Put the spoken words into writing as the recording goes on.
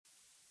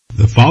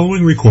The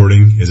following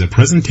recording is a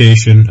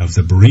presentation of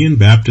the Berean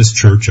Baptist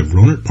Church of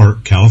Rohnert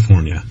Park,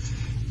 California,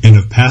 and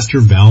of Pastor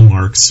Val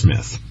Mark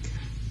Smith.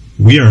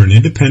 We are an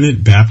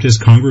independent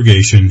Baptist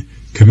congregation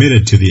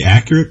committed to the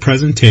accurate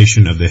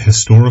presentation of the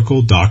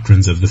historical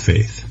doctrines of the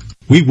faith.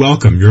 We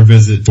welcome your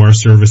visit to our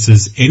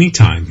services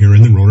anytime here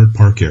in the Rohnert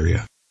Park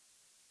area.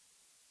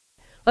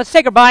 Let's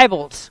take our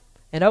Bibles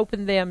and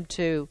open them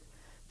to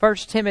 1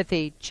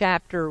 Timothy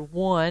chapter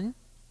 1.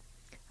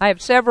 I have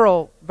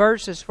several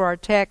verses for our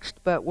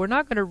text, but we're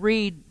not going to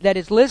read, that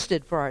is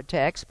listed for our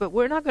text, but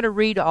we're not going to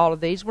read all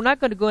of these. We're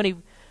not going to go any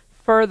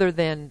further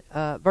than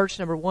verse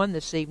number 1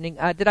 this evening.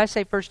 Did I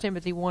say 1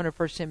 Timothy 1 or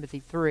 1 Timothy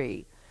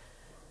 3?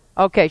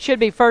 Okay, it should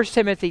be 1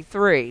 Timothy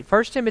 3.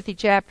 1 Timothy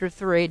chapter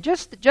 3.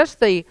 Just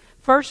the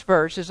first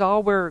verse is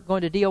all we're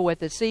going to deal with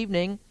this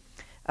evening.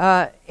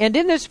 And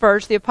in this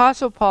verse, the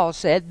Apostle Paul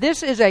said,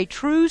 "This is a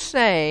true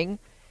saying,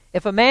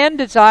 if a man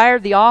desire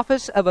the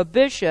office of a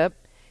bishop,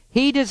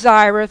 he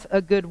desireth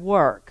a good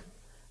work."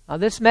 Now,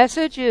 this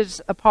message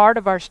is a part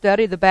of our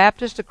study of the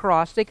Baptist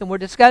acrostic, and we're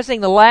discussing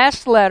the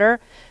last letter,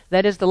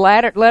 that is the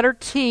letter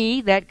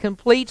T, that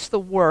completes the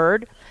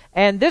word.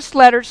 And this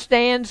letter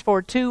stands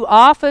for two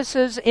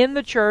offices in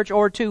the church,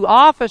 or two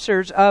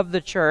officers of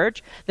the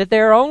church, that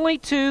there are only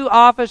two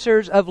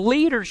officers of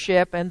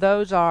leadership, and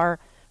those are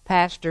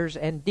pastors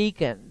and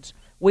deacons.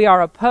 We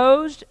are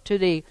opposed to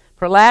the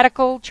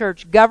prelatical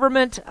church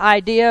government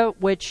idea,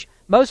 which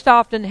most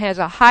often has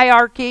a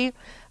hierarchy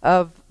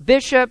of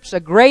bishops, a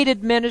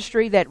graded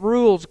ministry that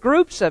rules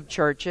groups of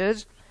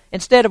churches,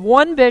 instead of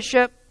one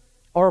bishop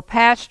or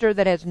pastor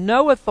that has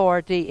no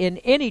authority in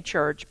any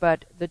church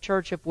but the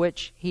church of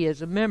which he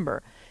is a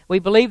member. We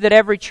believe that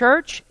every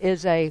church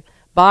is a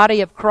body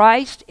of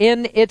Christ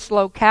in its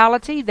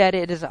locality, that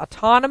it is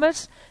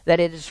autonomous, that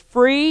it is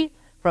free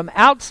from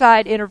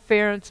outside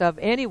interference of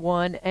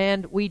anyone,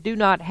 and we do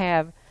not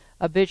have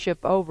a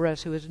bishop over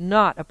us who is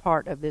not a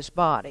part of this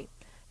body.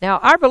 Now,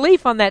 our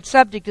belief on that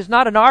subject is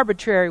not an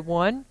arbitrary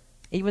one,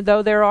 even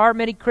though there are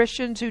many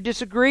Christians who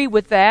disagree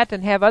with that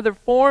and have other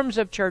forms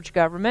of church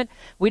government.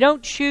 We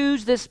don't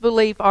choose this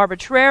belief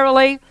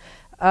arbitrarily.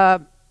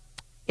 In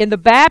the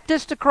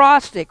Baptist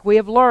acrostic, we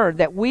have learned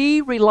that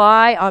we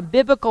rely on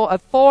biblical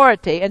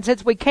authority, and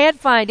since we can't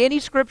find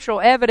any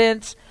scriptural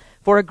evidence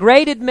for a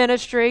graded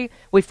ministry,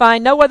 we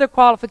find no other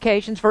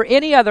qualifications for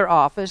any other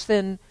office,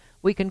 then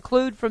we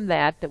conclude from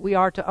that we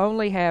are to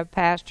only have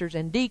pastors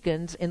and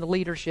deacons in the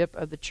leadership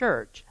of the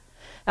church.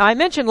 Now, I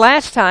mentioned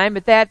last time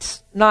that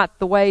that's not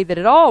the way that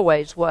it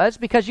always was,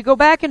 because you go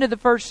back into the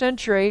first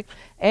century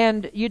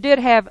and you did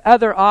have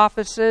other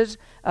offices.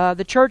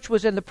 The church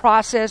was in the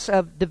process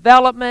of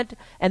development,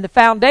 and the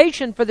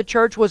foundation for the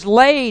church was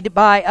laid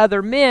by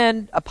other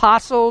men,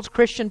 apostles,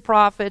 Christian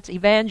prophets,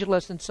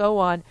 evangelists, and so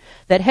on,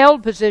 that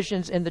held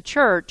positions in the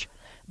church.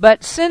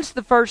 But since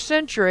the first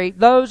century,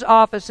 those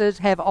offices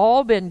have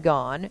all been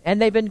gone, and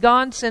they've been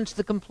gone since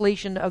the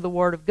completion of the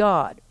Word of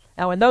God.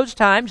 Now, in those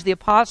times, the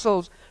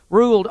apostles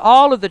ruled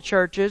all of the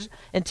churches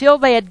until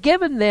they had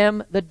given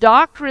them the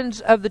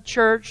doctrines of the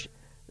church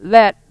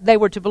that they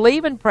were to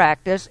believe and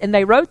practice, and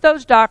they wrote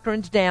those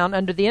doctrines down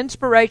under the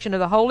inspiration of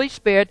the Holy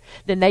Spirit.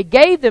 Then they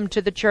gave them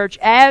to the church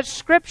as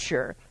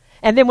Scripture.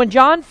 And then when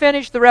John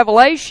finished the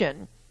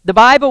Revelation, the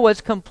Bible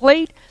was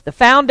complete, the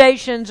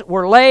foundations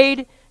were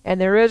laid, and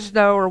there is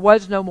no or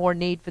was no more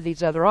need for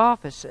these other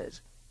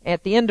offices.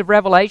 At the end of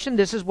Revelation,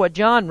 this is what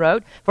John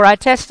wrote, "For I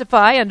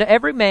testify unto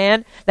every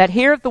man that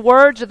heareth the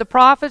words of the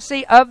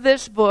prophecy of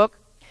this book,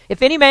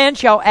 if any man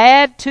shall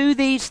add to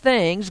these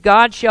things,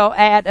 God shall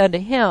add unto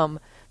him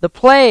the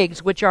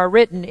plagues which are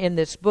written in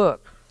this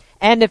book.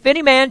 And if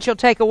any man shall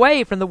take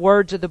away from the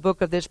words of the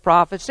book of this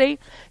prophecy,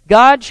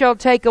 God shall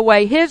take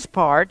away his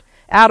part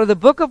out of the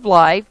book of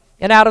life,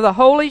 and out of the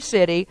holy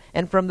city,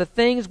 and from the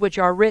things which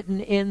are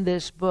written in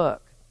this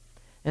book."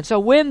 And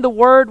so when the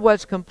Word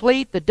was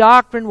complete, the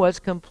doctrine was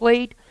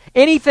complete,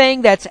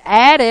 anything that's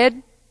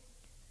added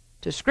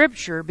to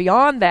Scripture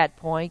beyond that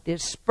point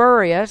is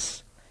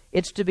spurious.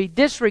 It's to be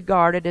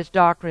disregarded as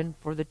doctrine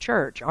for the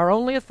church. Our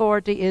only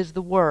authority is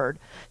the Word.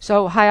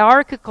 So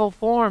hierarchical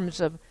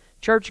forms of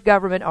church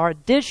government are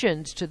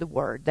additions to the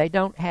Word. They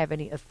don't have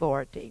any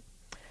authority.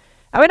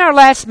 Now, in our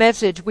last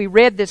message, we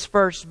read this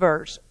first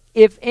verse.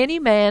 "If any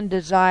man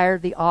desire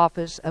the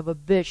office of a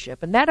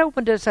bishop." And that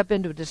opened us up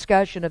into a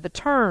discussion of the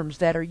terms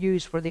that are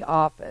used for the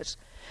office.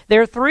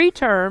 There are three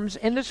terms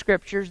in the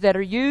Scriptures that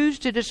are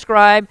used to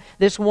describe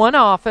this one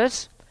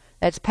office.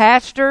 That's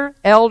pastor,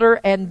 elder,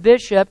 and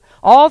bishop.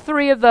 All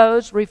three of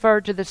those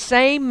refer to the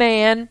same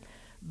man,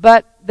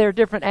 but they're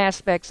different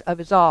aspects of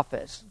his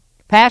office.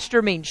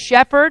 Pastor means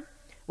shepherd,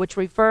 which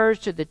refers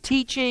to the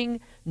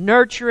teaching,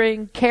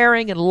 nurturing,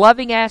 caring, and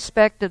loving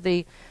aspect of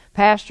the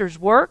pastor's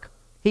work.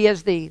 He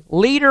is the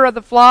leader of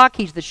the flock.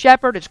 He's the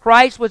shepherd, as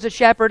Christ was a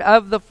shepherd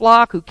of the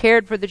flock who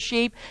cared for the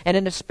sheep. And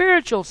in a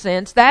spiritual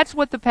sense, that's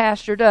what the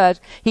pastor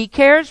does. He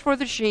cares for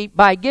the sheep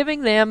by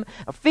giving them,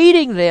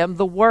 feeding them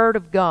the Word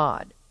of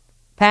God.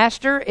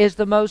 Pastor is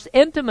the most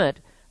intimate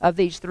of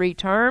these three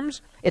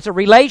terms. It's a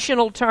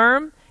relational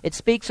term. It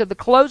speaks of the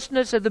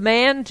closeness of the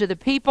man to the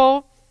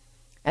people,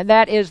 and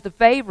that is the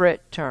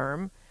favorite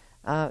term.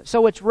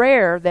 So it's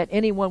rare that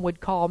anyone would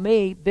call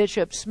me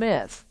Bishop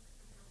Smith.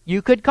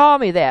 You could call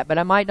me that, but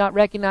I might not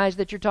recognize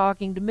that you're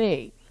talking to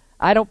me.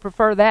 I don't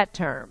prefer that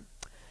term.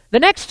 The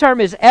next term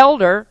is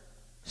elder.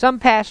 Some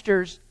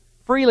pastors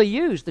freely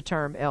use the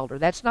term elder.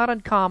 That's not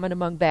uncommon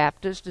among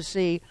Baptists to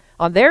see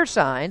on their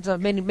signs,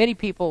 on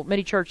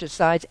many churches'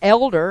 signs,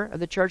 elder of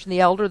the church, and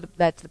the elder,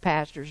 that's the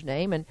pastor's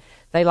name, and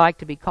they like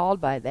to be called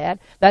by that.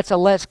 That's a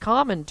less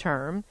common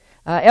term.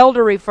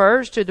 Elder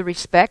refers to the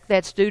respect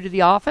that's due to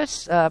the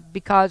office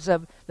because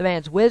of the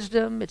man's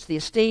wisdom. It's the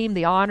esteem,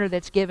 the honor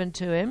that's given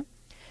to him.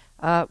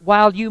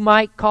 While you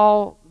might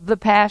call the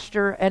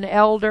pastor an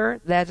elder,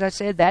 as I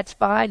said, that's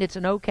fine. It's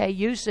an okay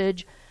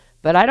usage.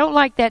 But I don't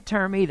like that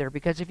term either,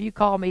 because if you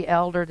call me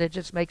elder, that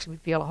just makes me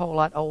feel a whole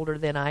lot older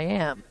than I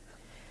am.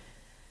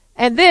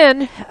 And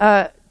then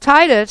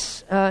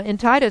Titus, in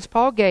Titus,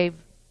 Paul gave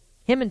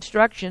him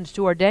instructions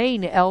to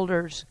ordain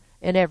elders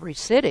in every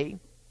city.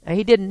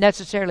 He didn't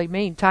necessarily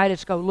mean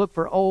Titus go look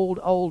for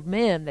old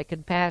men that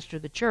can pastor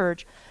the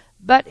church,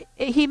 but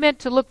he meant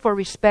to look for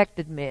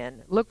respected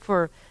men, look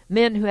for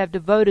men who have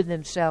devoted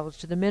themselves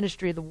to the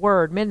ministry of the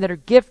Word, men that are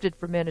gifted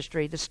for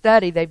ministry, the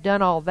study, they've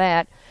done all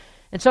that.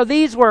 And so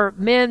these were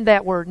men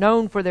that were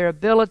known for their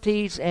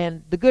abilities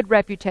and the good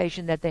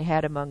reputation that they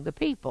had among the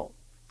people.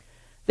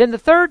 Then the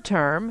third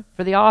term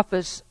for the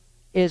office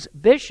is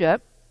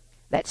bishop.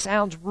 That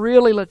sounds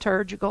really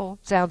liturgical,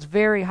 sounds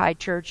very high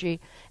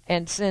churchy,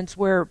 and since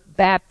we're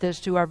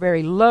Baptists who are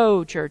very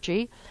low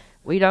churchy,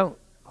 we don't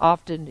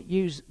often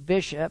use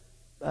bishop.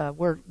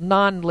 We're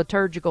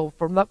non-liturgical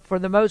for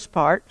the most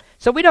part,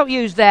 so we don't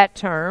use that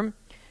term.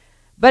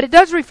 But it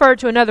does refer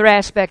to another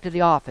aspect of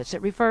the office.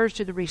 It refers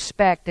to the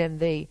respect and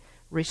the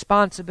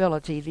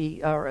responsibility,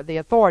 the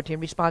authority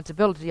and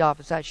responsibility of the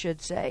office, I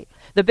should say.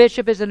 The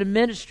bishop is an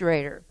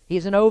administrator.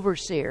 He's an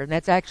overseer, and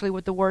that's actually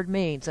what the word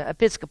means,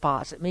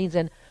 episkopos. It means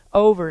an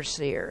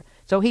overseer.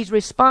 So he's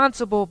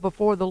responsible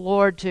before the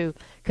Lord to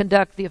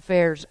conduct the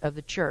affairs of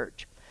the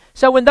church.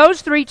 So in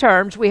those three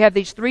terms, we have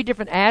these three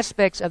different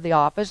aspects of the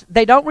office.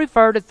 They don't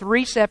refer to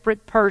three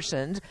separate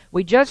persons.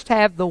 We just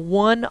have the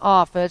one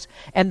office,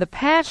 and the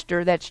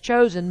pastor that's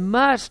chosen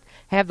must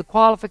have the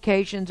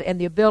qualifications and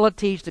the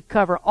abilities to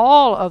cover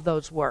all of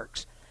those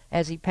works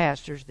as he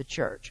pastors the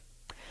church.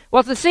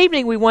 Well, this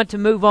evening we want to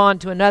move on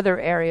to another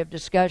area of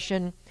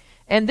discussion,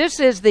 and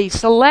this is the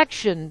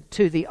selection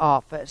to the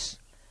office.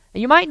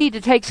 And you might need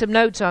to take some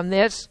notes on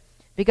this,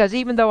 because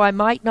even though I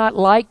might not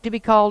like to be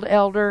called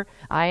elder,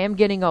 I am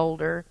getting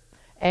older.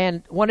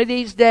 And one of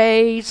these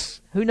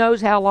days, who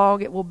knows how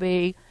long it will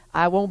be,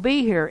 I won't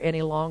be here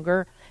any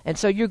longer. And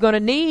so you're going to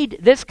need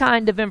this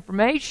kind of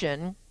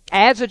information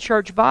as a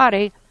church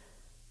body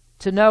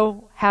to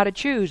know how to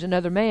choose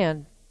another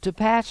man to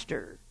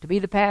pastor, to be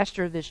the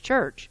pastor of this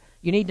church.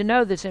 You need to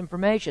know this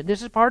information.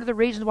 This is part of the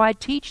reason why I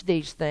teach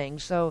these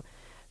things, so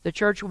the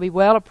church will be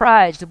well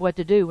apprised of what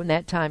to do when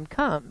that time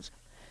comes.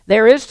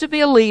 There is to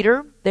be a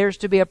leader. There's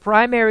to be a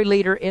primary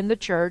leader in the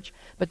church.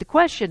 But the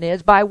question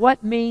is, by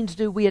what means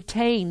do we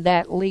attain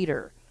that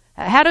leader?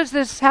 How does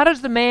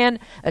the man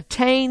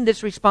attain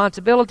this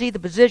responsibility, the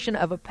position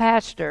of a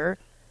pastor?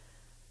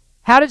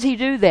 How does he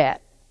do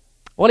that?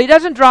 Well, he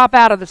doesn't drop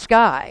out of the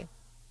sky.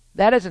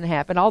 That doesn't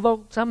happen.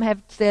 Although some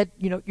have said,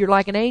 you're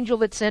like an angel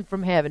that's sent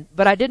from heaven.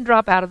 But I didn't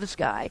drop out of the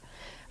sky.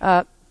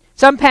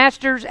 Some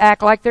pastors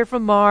act like they're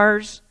from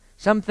Mars.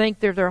 Some think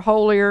they're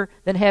holier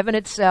than heaven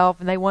itself,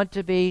 and they want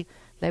to be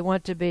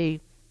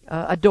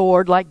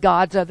adored like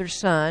God's other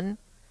son.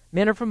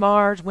 Men are from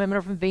Mars, women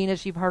are from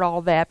Venus. You've heard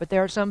all that, but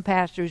there are some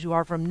pastors who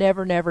are from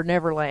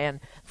Neverland,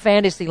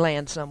 fantasy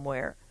land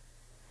somewhere.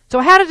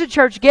 So how does a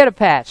church get a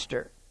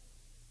pastor?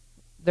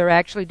 There are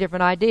actually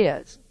different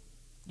ideas.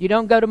 You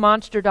don't go to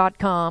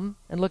Monster.com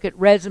and look at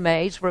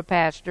resumes for a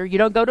pastor. You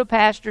don't go to a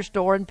pastor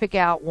store and pick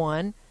out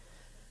one.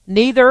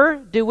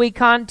 Neither do we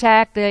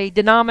contact a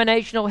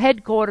denominational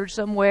headquarters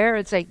somewhere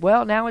and say,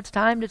 well, now it's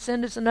time to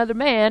send us another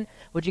man.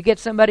 Would you get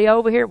somebody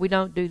over here? We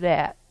don't do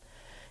that.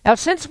 Now,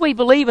 since we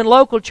believe in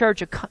local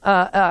church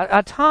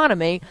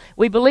autonomy,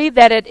 we believe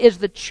that it is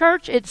the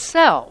church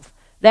itself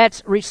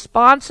that's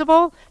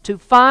responsible to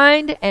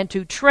find and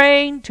to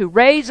train, to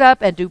raise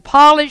up and to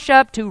polish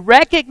up, to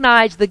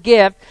recognize the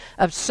gift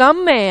of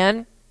some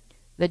man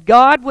that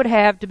God would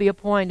have to be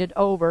appointed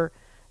over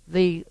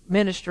the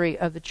ministry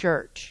of the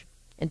church.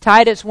 In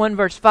Titus 1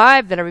 verse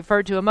 5 that I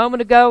referred to a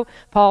moment ago,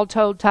 Paul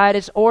told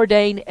Titus,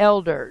 ordain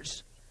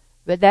elders.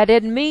 But that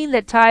didn't mean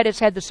that Titus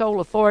had the sole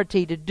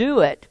authority to do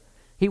it.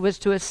 He was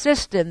to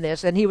assist in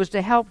this, and he was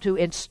to help to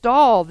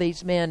install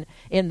these men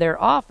in their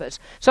office.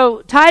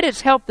 So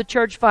Titus helped the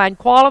church find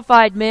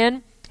qualified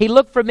men. He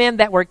looked for men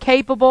that were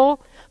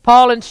capable.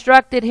 Paul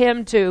instructed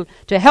him to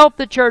help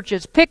the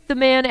churches pick the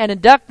men and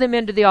induct them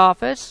into the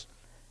office.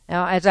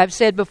 Now, as I've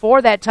said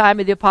before, that time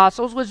of the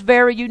apostles was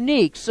very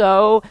unique.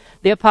 So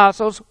the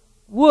apostles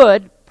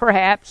would,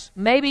 perhaps,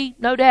 maybe,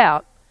 no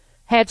doubt,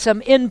 had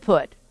some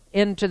input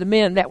into the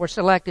men that were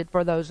selected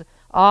for those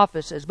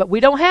offices. But we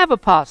don't have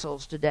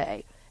apostles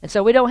today. And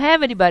so we don't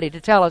have anybody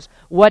to tell us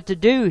what to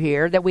do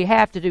here, that we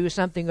have to do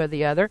something or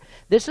the other.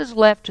 This is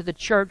left to the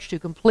church to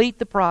complete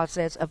the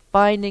process of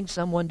finding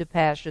someone to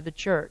pastor the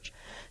church.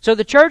 So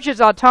the church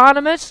is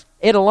autonomous.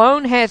 It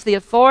alone has the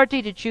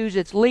authority to choose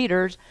its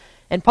leaders.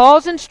 And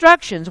Paul's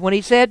instructions, when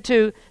he said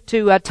to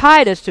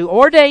Titus to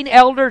ordain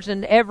elders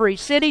in every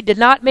city, did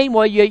not mean,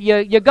 well,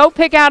 you go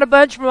pick out a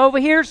bunch from over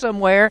here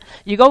somewhere.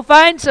 You go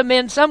find some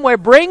men somewhere,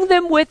 bring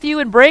them with you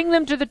and bring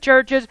them to the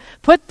churches,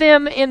 put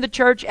them in the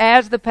church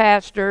as the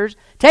pastors.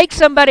 Take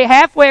somebody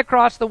halfway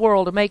across the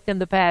world to make them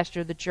the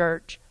pastor of the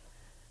church.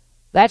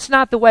 That's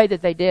not the way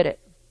that they did it.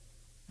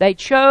 They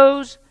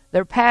chose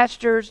their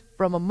pastors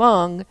from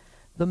among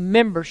the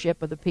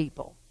membership of the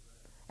people.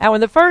 Now,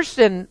 in the first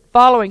and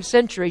following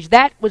centuries,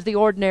 that was the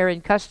ordinary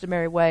and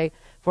customary way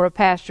for a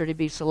pastor to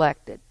be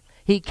selected.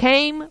 He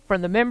came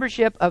from the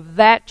membership of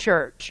that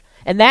church.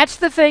 And that's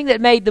the thing that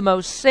made the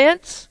most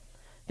sense,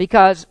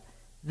 because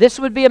this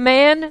would be a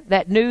man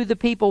that knew the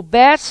people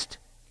best.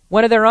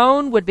 One of their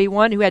own would be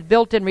one who had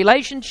built-in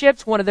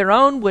relationships. One of their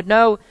own would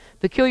know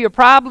peculiar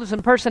problems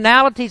and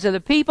personalities of the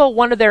people.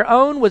 One of their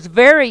own was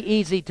very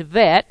easy to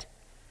vet.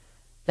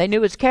 They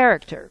knew his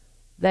character.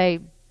 They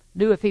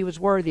knew if he was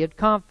worthy of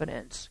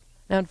confidence.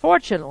 Now,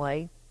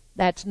 unfortunately,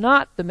 that's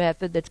not the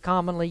method that's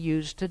commonly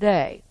used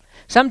today.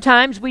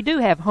 Sometimes we do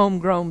have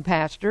homegrown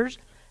pastors,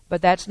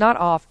 but that's not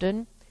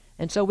often.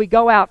 And so we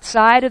go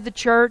outside of the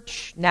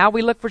church. Now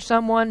we look for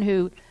someone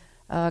who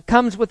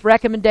comes with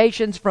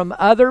recommendations from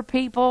other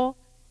people.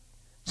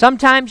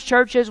 Sometimes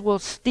churches will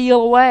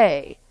steal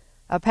away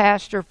a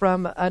pastor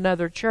from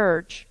another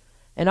church.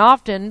 And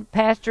often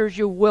pastors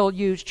will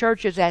use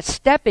churches as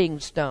stepping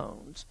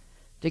stones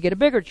to get a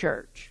bigger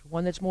church,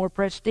 one that's more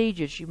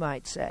prestigious, you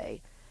might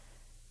say.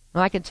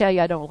 Well, I can tell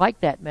you I don't like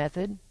that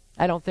method.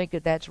 I don't think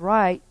that that's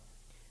right.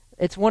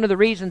 It's one of the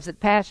reasons that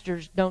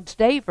pastors don't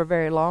stay for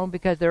very long,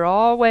 because they're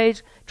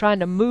always trying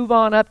to move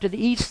on up to the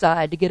east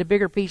side to get a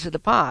bigger piece of the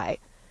pie.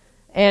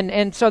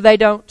 And so they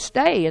don't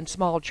stay in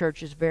small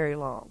churches very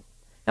long.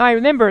 Now, I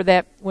remember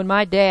that when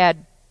my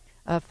dad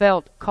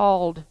felt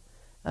called,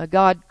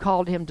 God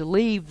called him to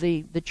leave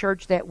the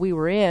church that we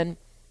were in,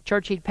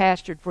 church he'd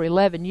pastored for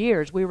 11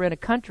 years. We were in a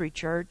country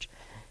church.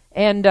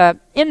 And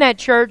in that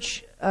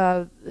church,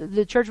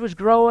 the church was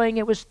growing.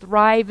 It was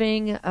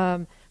thriving,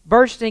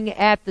 bursting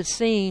at the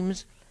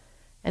seams.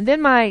 And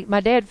then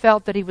my dad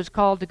felt that he was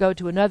called to go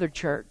to another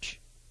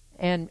church.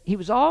 And he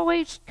was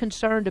always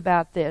concerned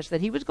about this, that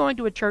he was going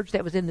to a church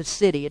that was in the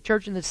city. A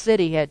church in the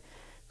city had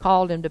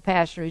called him to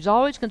pastor. He's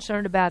always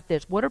concerned about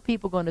this. What are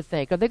people going to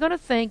think? Are they going to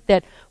think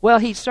that, well,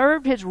 he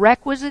served his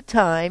requisite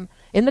time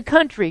in the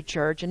country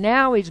church, and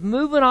now he's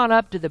moving on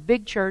up to the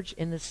big church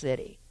in the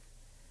city?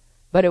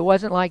 But it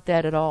wasn't like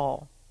that at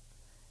all.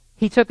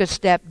 He took a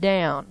step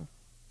down.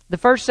 The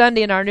first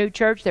Sunday in our new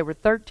church, there were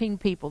 13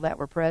 people that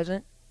were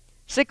present.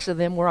 6 of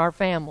them were our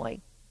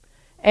family.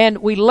 And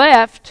we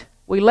left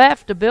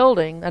a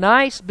building, a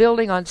nice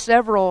building on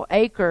several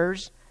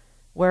acres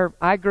where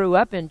I grew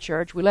up in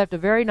church. We left a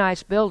very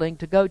nice building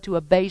to go to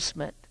a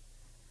basement.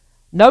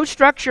 No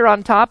structure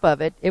on top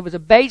of it. It was a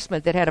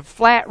basement that had a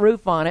flat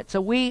roof on it, so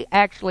we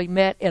actually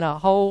met in a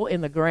hole in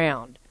the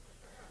ground.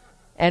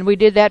 And we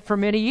did that for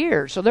many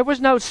years. So there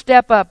was no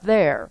step up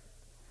there.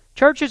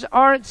 Churches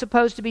aren't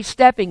supposed to be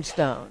stepping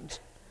stones.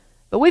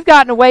 But we've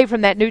gotten away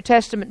from that New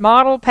Testament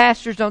model.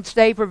 Pastors don't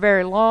stay for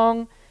very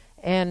long.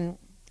 And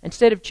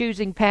instead of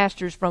choosing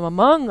pastors from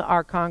among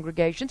our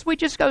congregations, we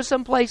just go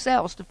someplace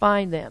else to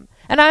find them.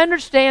 And I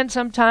understand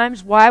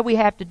sometimes why we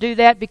have to do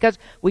that, because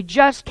we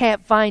just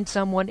can't find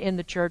someone in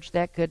the church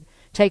that could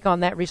take on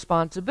that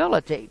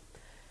responsibility.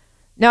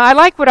 Now, I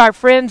like what our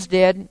friends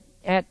did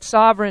at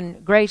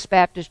Sovereign Grace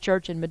Baptist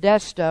Church in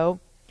Modesto.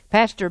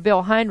 Pastor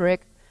Bill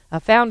Heinrich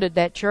founded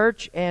that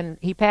church, and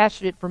he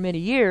pastored it for many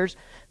years.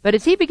 But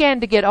as he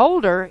began to get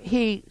older,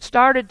 he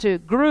started to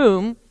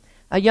groom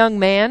a young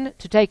man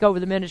to take over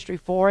the ministry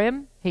for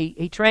him.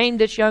 He trained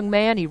this young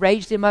man. He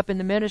raised him up in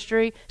the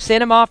ministry,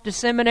 sent him off to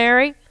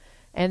seminary.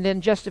 And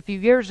then just a few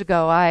years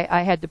ago,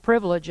 I had the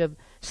privilege of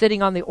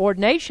sitting on the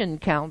ordination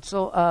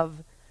council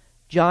of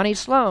Johnny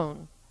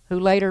Sloan, who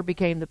later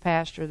became the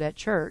pastor of that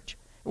church.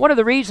 One of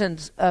the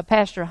reasons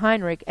Pastor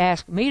Heinrich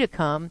asked me to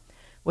come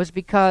was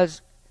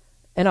because,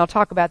 and I'll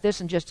talk about this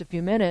in just a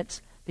few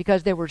minutes,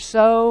 because there were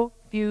so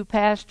few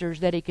pastors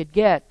that he could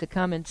get to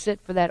come and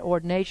sit for that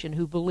ordination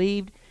who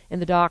believed in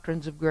the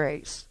doctrines of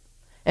grace.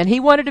 And he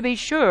wanted to be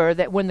sure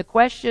that when the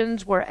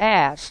questions were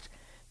asked,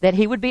 that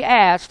he would be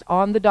asked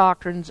on the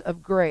doctrines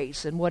of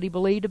grace and what he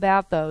believed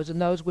about those,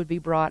 and those would be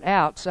brought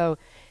out. So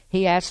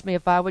he asked me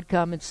if I would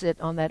come and sit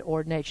on that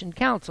ordination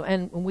council.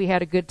 And we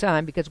had a good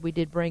time because we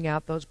did bring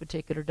out those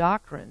particular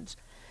doctrines.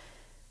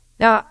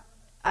 Now,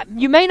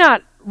 you may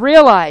not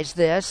realize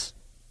this,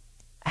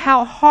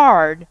 how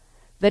hard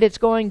that it's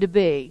going to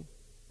be.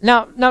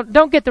 Now,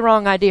 don't get the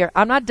wrong idea.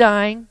 I'm not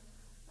dying.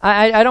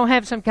 I don't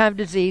have some kind of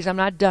disease. I'm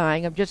not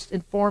dying. I'm just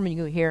informing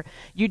you here.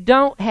 You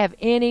don't have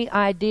any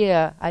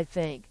idea, I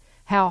think,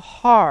 how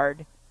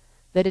hard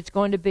that it's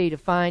going to be to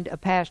find a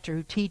pastor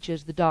who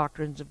teaches the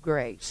doctrines of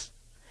grace.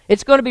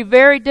 It's going to be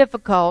very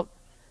difficult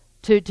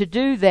to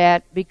do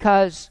that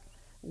because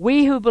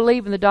we who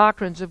believe in the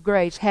doctrines of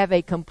grace have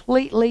a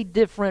completely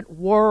different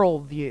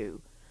worldview.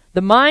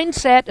 The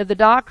mindset of the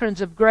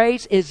doctrines of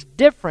grace is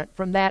different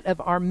from that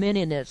of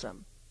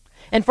Arminianism.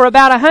 And for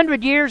about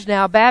 100 years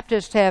now,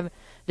 Baptists have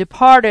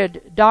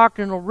departed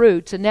doctrinal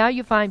roots, and now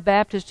you find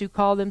Baptists who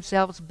call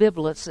themselves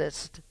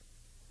Biblicist.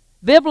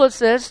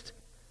 Biblicist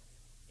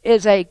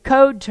is a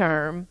code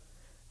term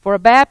for a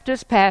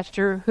Baptist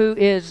pastor who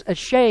is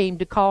ashamed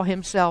to call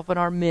himself an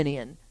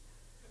Arminian.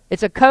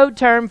 It's a code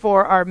term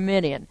for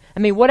Arminian. I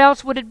mean, what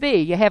else would it be?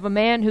 You have a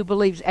man who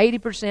believes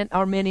 80%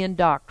 Arminian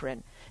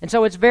doctrine. And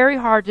so it's very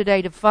hard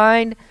today to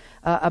find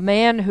a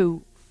man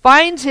who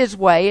finds his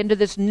way into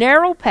this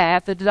narrow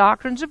path of the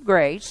doctrines of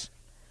grace,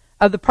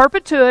 of the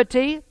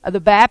perpetuity of the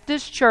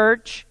Baptist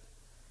church,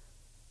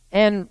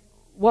 and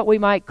what we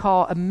might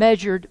call a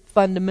measured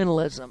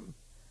fundamentalism.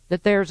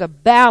 That there's a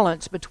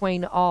balance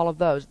between all of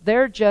those.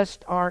 There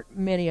just aren't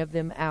many of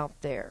them out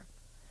there.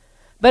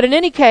 But in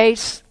any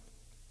case,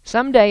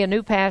 someday a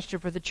new pastor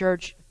for the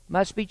church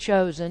must be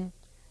chosen,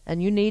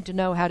 and you need to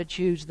know how to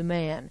choose the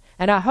man.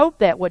 And I hope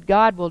that what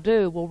God will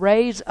do will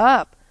raise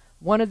up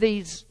one of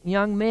these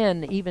young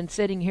men, even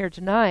sitting here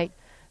tonight,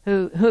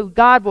 who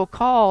God will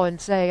call and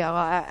say,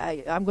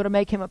 I'm going to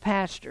make him a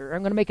pastor.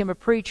 I'm going to make him a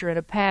preacher and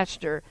a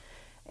pastor.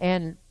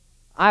 And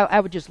I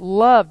would just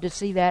love to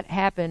see that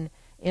happen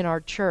in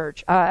our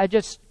church.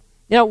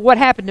 What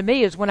happened to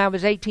me is when I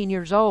was 18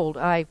 years old,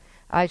 I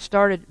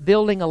started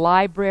building a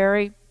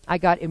library. I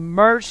got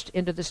immersed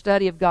into the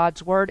study of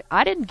God's Word.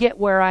 I didn't get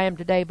where I am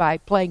today by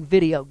playing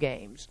video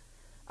games.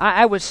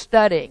 I was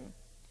studying.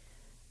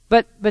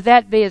 But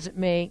that be as it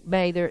may,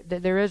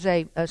 there is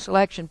a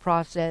selection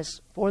process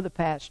for the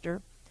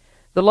pastor.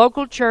 The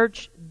local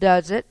church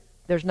does it.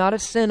 There's not a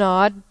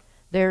synod.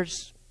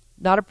 There's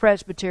not a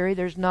presbytery.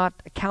 There's not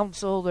a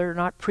council. There are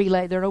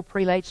no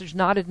prelates. There's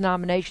not a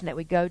denomination that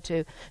we go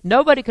to.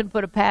 Nobody can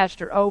put a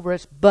pastor over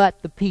us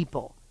but the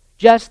people.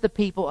 Just the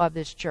people of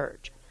this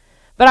church.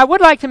 But I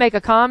would like to make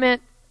a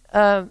comment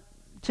to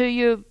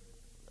you,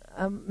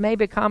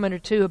 maybe a comment or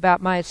two about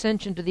my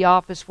ascension to the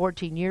office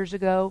 14 years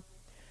ago.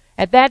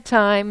 At that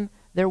time,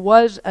 there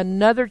was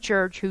another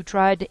church who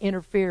tried to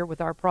interfere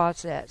with our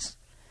process.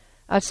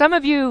 Some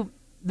of you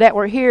that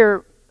were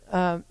here,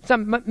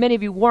 many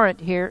of you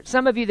weren't here.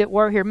 Some of you that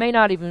were here may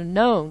not even have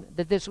known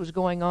that this was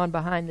going on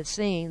behind the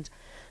scenes.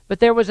 But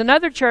there was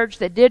another church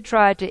that did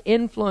try to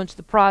influence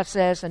the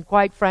process, and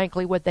quite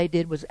frankly, what they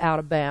did was out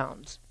of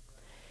bounds.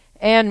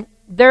 And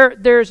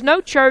there's no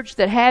church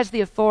that has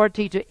the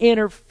authority to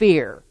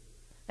interfere.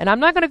 And I'm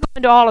not going to go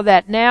into all of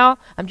that now.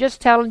 I'm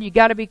just telling you,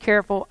 got to be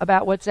careful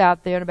about what's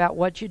out there and about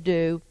what you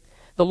do.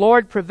 The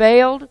Lord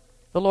prevailed.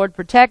 The Lord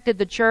protected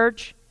the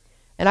church.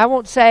 And I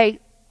won't say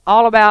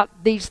all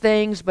about these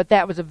things, but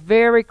that was a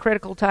very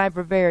critical time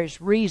for various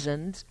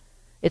reasons.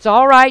 It's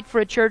all right for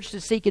a church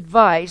to seek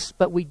advice,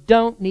 but we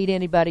don't need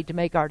anybody to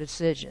make our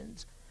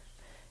decisions.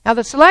 Now,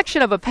 the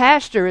selection of a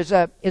pastor is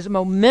a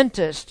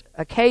momentous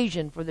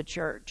occasion for the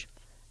church.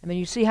 I mean,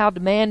 you see how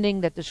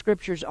demanding that the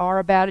Scriptures are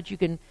about it. You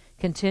can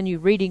continue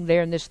reading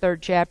there in this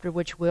third chapter,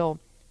 which we'll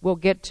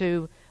get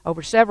to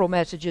over several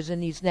messages in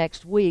these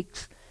next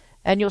weeks.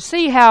 And you'll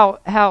see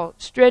how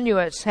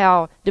strenuous,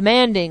 how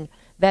demanding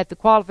that the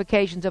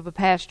qualifications of a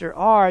pastor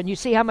are. And you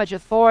see how much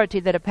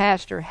authority that a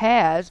pastor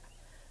has.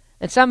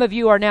 And some of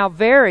you are now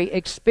very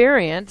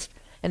experienced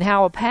in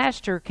how a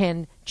pastor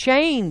can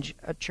change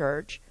a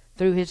church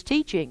through his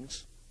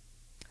teachings.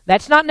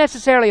 That's not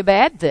necessarily a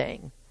bad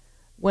thing.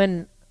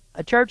 When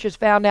a church is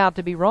found out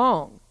to be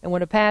wrong, and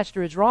when a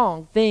pastor is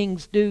wrong,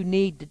 things do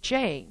need to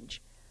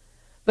change.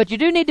 But you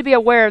do need to be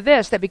aware of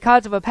this, that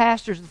because of a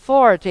pastor's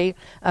authority,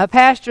 a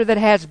pastor that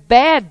has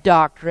bad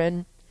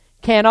doctrine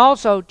can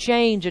also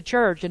change a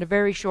church in a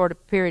very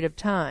short period of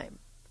time.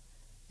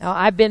 Now,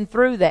 I've been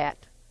through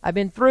that. I've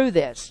been through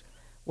this,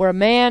 where a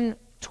man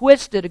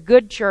twisted a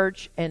good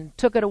church and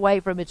took it away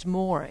from its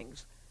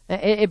moorings.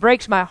 It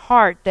breaks my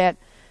heart that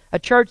a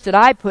church that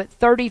I put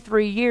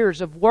 33 years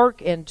of work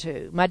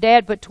into, my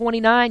dad put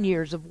 29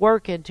 years of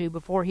work into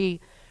before he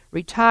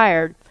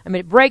retired. I mean,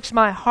 it breaks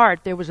my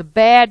heart. There was a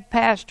bad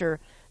pastor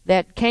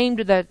that came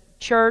to the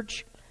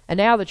church, and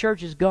now the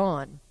church is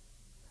gone.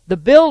 The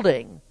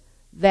building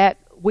that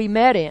we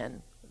met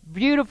in,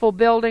 beautiful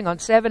building on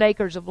 7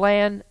 acres of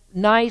land,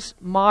 nice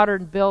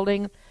modern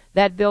building.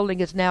 That building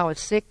is now a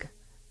Sikh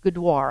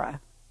Gurdwara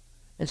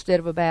instead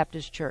of a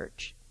Baptist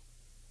church.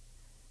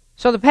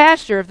 So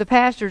if the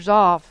pastor's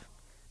off,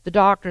 the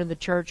doctrine of the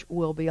church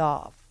will be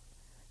off.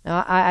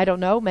 Now, I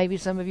don't know, maybe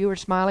some of you are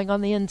smiling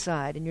on the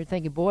inside and you're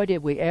thinking, boy, did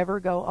we ever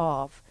go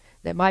off.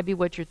 That might be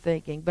what you're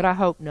thinking, but I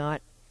hope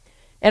not.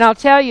 And I'll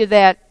tell you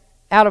that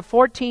out of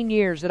 14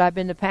 years that I've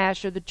been the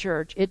pastor of the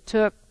church, it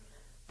took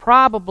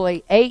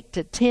probably 8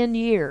 to 10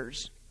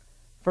 years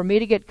for me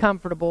to get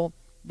comfortable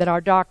that our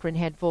doctrine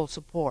had full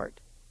support.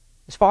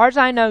 As far as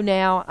I know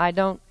now, I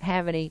don't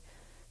have any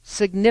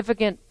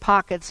significant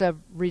pockets of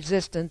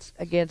resistance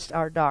against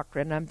our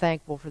doctrine. I'm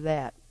thankful for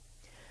that.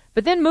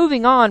 But then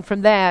moving on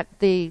from that,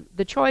 the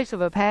choice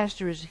of a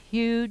pastor is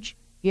huge.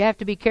 You have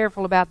to be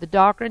careful about the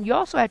doctrine. You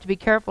also have to be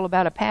careful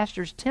about a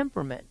pastor's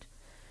temperament.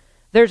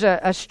 There's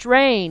a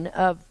strain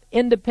of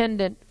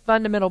independent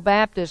fundamental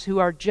Baptists who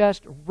are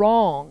just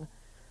wrong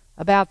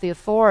about the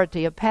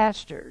authority of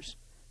pastors.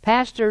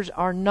 Pastors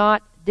are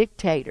not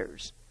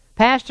dictators.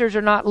 Pastors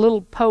are not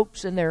little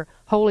popes in their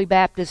holy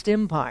Baptist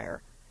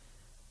empire.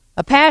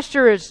 A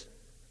pastor is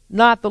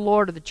not the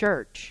Lord of the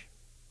church,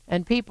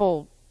 and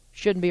people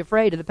shouldn't be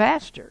afraid of the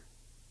pastor.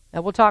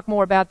 Now, we'll talk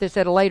more about this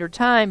at a later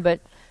time,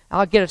 but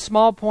I'll get a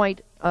small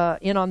point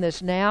in on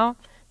this now.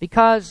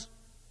 Because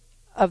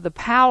of the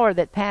power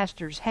that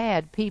pastors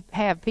have,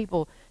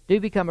 people do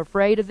become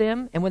afraid of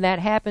them, and when that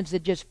happens,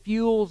 it just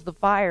fuels the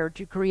fire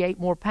to create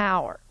more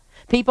power.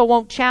 People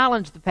won't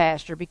challenge the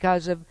pastor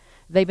because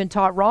they've been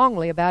taught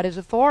wrongly about his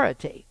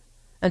authority.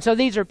 And so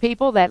these are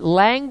people that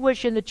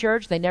languish in the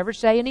church. They never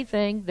say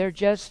anything. They're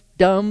just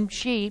dumb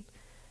sheep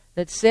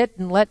that sit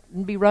and let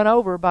them be run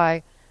over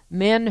by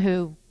men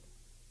who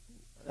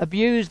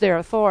abuse their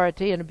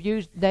authority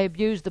and they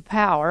abuse the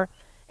power.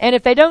 And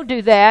if they don't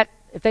do that,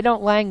 if they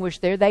don't languish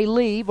there, they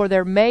leave, or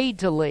they're made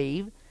to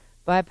leave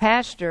by a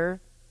pastor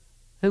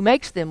who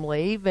makes them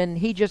leave, and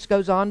he just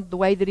goes on the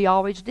way that he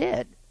always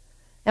did.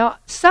 Now,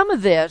 some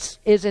of this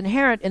is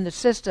inherent in the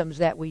systems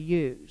that we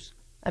use.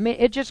 I mean,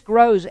 it just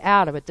grows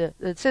out of it.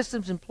 The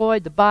systems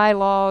employed, the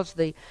bylaws,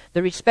 the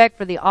respect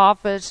for the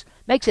office,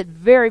 makes it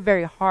very,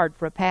 very hard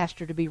for a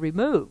pastor to be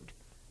removed.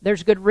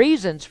 There's good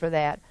reasons for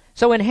that.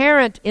 So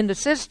inherent in the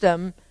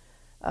system,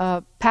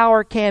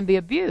 power can be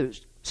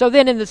abused. So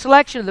then in the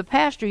selection of the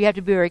pastor, you have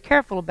to be very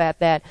careful about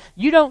that.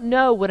 You don't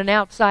know what an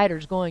outsider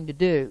is going to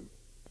do.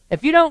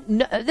 If you don't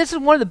know, this is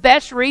one of the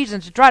best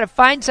reasons to try to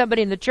find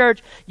somebody in the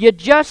church. You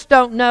just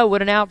don't know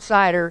what an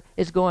outsider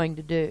is going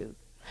to do.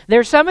 There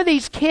are some of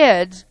these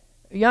kids,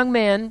 young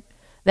men,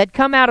 that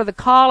come out of the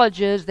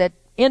colleges that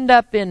end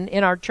up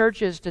in our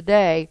churches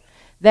today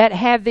that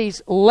have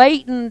these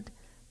latent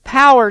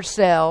power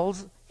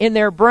cells in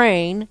their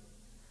brain,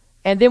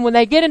 and then when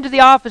they get into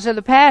the office of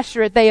the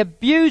pastorate, they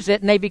abuse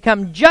it and they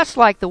become just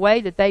like the way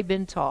that they've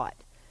been taught.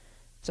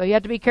 So you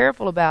have to be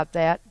careful about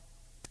that.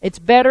 It's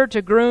better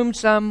to groom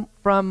someone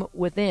from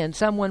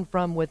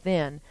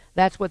within.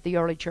 That's what the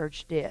early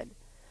church did.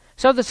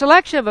 So the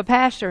selection of a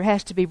pastor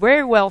has to be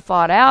very well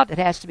thought out. It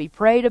has to be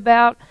prayed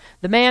about.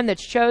 The man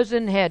that's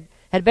chosen had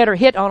better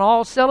hit on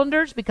all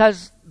cylinders,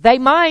 because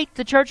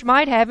the church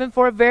might have him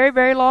for a very,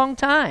 very long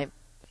time.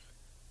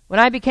 When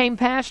I became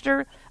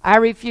pastor, I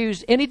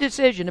refused any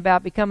decision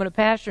about becoming a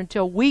pastor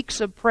until weeks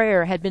of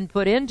prayer had been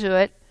put into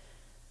it.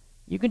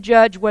 You can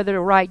judge whether the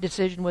right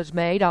decision was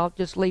made. I'll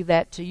just leave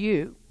that to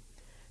you.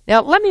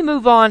 Now, let me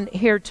move on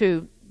here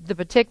to the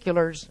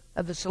particulars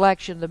of the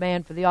selection of the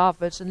man for the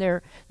office. And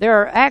there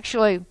are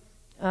actually,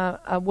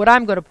 what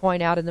I'm going to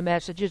point out in the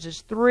messages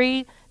is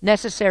 3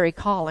 necessary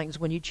callings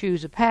when you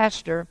choose a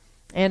pastor.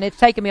 And it's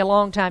taken me a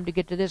long time to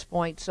get to this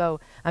point, so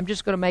I'm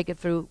just going to make it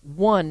through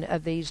one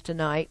of these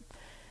tonight.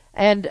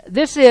 And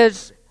this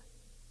is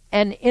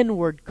an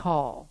inward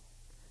call.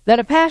 That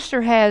a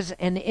pastor has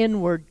an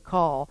inward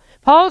call.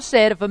 Paul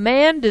said if a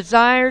man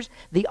desires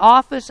the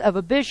office of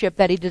a bishop,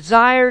 that he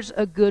desires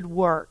a good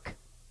work.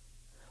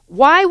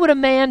 Why would a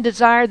man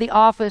desire the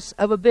office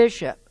of a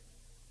bishop?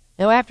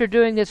 Now, after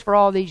doing this for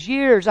all these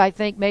years, I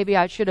think maybe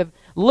I should have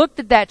looked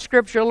at that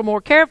scripture a little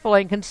more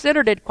carefully and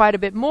considered it quite a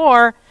bit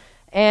more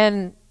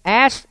and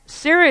asked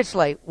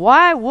seriously,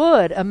 why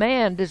would a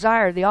man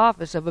desire the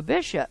office of a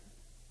bishop?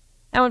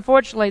 Now,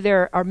 unfortunately,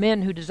 there are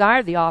men who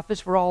desire the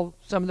office for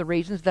some of the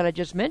reasons that I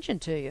just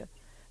mentioned to you.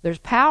 There's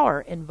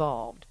power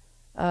involved.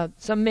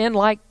 Some men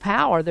like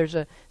power. There's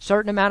a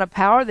certain amount of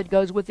power that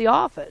goes with the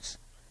office.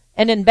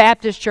 And in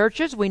Baptist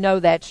churches, we know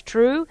that's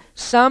true.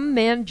 Some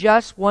men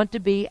just want to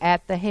be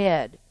at the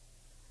head.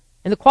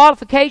 In the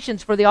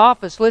qualifications for the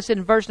office listed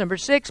in verse number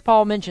 6,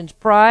 Paul mentions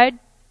pride.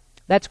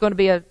 That's going to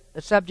be a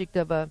subject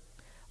of a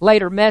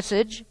later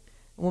message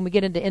when we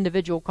get into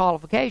individual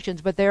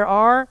qualifications. But there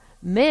are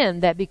men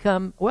that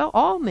become,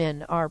 all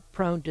men are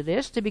prone to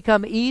this, to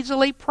become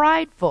easily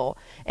prideful.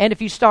 And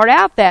if you start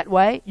out that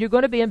way, you're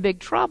going to be in big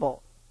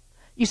trouble.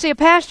 You see, a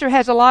pastor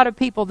has a lot of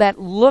people that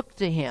look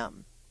to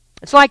him.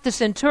 It's like the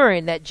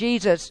centurion that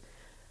Jesus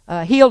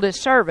healed his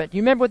servant.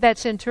 You remember what that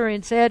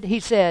centurion said? He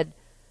said,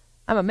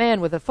 I'm a man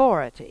with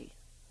authority.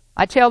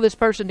 I tell this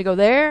person to go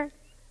there,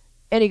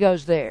 and he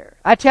goes there.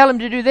 I tell him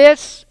to do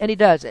this, and he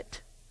does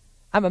it.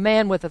 I'm a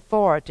man with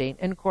authority.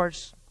 And of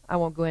course, I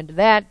won't go into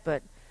that,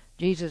 but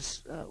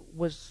Jesus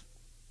was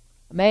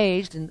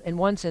amazed, in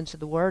one sense of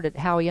the word, at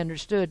how he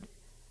understood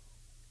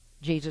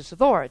Jesus'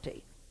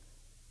 authority.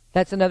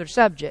 That's another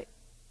subject.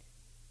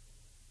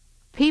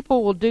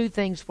 People will do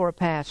things for a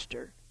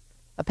pastor.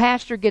 A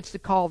pastor gets to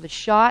call the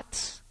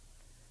shots,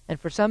 and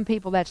for some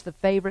people that's the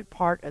favorite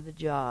part of the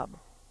job.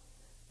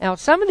 Now,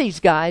 some of these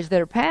guys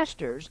that are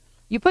pastors,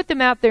 you put them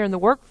out there in the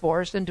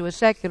workforce into a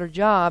secular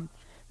job,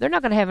 they're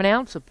not going to have an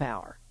ounce of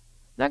power.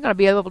 They're not going to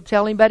be able to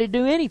tell anybody to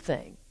do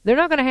anything. They're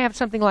not going to have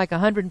something like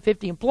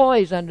 150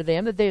 employees under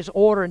them that they just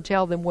order and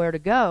tell them where to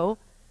go.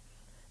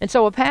 And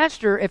so a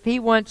pastor, if he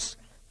wants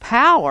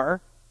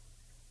power,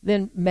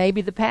 then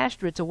maybe the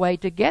pastorate's a way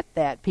to get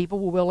that. People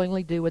will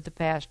willingly do what the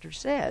pastor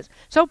says.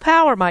 So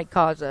power might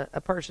cause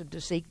a person to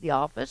seek the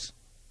office.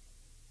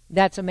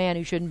 That's a man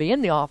who shouldn't be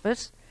in the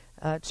office.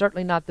 It's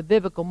certainly not the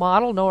biblical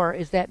model, nor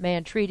is that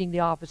man treating the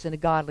office in a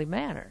godly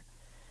manner.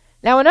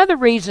 Now, another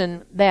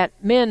reason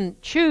that men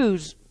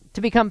choose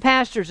to become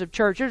pastors of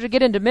churches or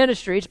get into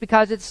ministry is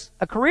because it's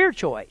a career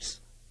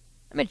choice.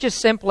 I mean, it's just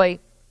simply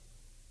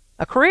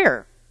a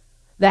career.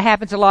 That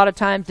happens a lot of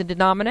times in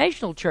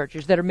denominational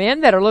churches that are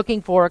men that are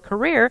looking for a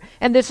career,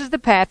 and this is the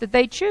path that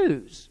they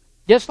choose.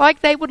 Just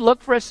like they would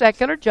look for a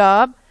secular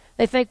job,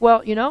 they think,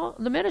 well,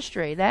 the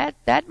ministry,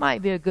 that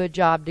might be a good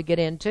job to get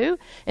into.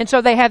 And so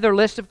they have their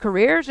list of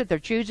careers that they're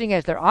choosing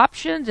as their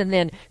options, and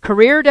then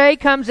career day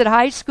comes at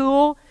high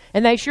school,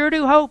 and they sure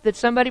do hope that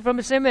somebody from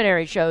a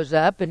seminary shows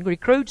up and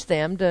recruits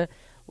them to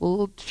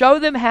show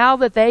them how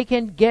that they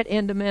can get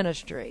into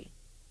ministry.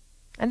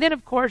 And then,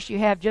 of course, you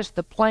have just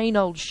the plain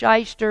old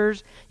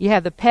shysters. You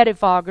have the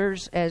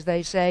pettifoggers, as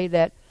they say,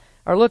 that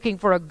are looking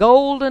for a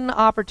golden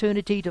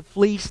opportunity to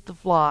fleece the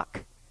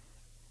flock.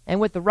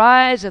 And with the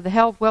rise of the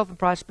health, wealth, and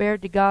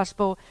prosperity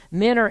gospel,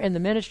 men are in the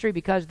ministry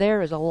because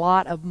there is a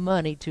lot of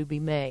money to be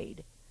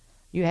made.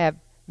 You have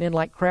men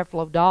like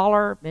Creflo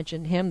Dollar,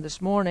 mentioned him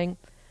this morning.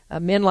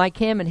 Men like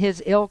him and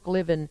his ilk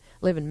live in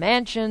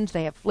mansions.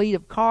 They have fleet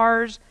of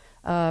cars.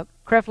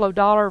 Creflo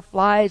Dollar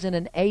flies in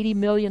an $80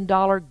 million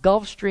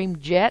Gulfstream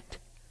jet.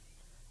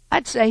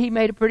 I'd say he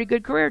made a pretty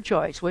good career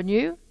choice, wouldn't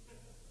you?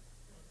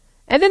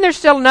 And then there's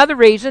still another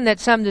reason that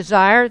some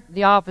desire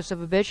the office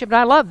of a bishop. And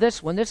I love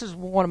this one. This is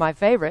one of my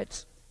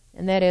favorites.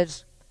 And that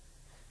is,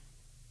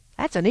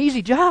 that's an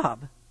easy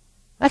job.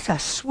 That's a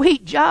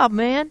sweet job,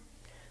 man.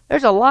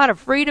 There's a lot of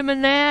freedom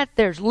in that.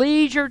 There's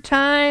leisure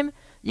time.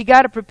 You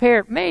got to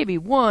prepare maybe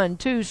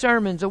 1-2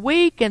 sermons a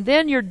week, and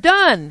then you're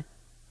done.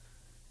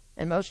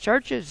 And most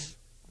churches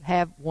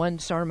have one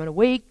sermon a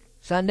week.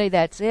 Sunday,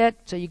 that's it.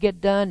 So you get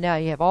done. Now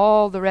you have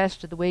all the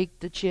rest of the week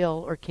to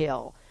chill or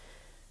kill.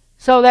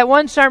 So that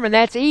one sermon,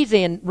 that's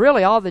easy. And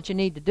really all that you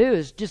need to do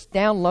is just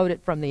download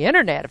it from the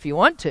internet if you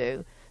want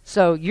to.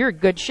 So you're in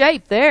good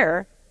shape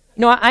there.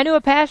 I knew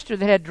a pastor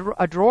that had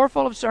a drawer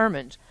full of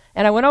sermons.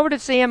 And I went over to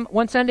see him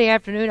one Sunday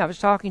afternoon. I was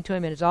talking to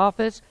him in his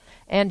office.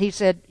 And he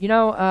said,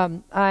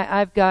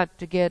 I've got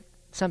to get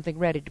something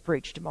ready to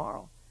preach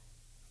tomorrow.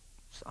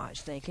 So I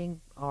was thinking,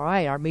 all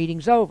right, our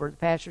meeting's over. The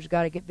pastor's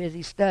got to get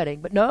busy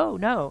studying. But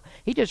no.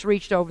 He just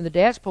reached over in the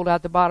desk, pulled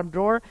out the bottom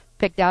drawer,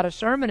 picked out a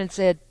sermon, and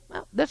said,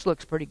 well, this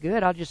looks pretty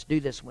good. I'll just do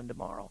this one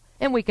tomorrow.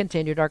 And we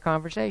continued our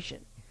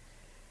conversation.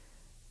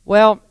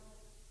 Well,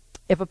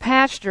 if a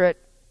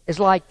pastorate is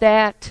like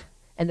that,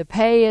 and the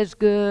pay is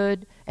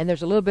good, and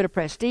there's a little bit of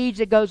prestige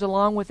that goes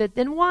along with it,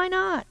 then why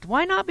not?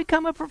 Why not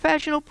become a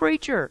professional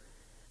preacher?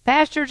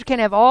 Pastors can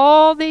have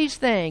all these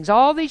things.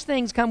 All these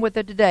things come with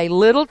it today.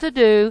 Little to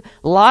do,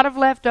 a lot of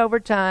leftover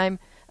time,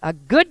 a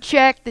good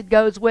check that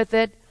goes with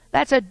it.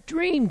 That's a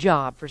dream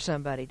job for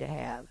somebody to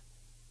have.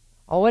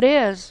 Oh, it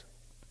is.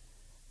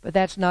 But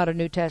that's not a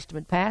New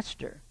Testament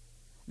pastor.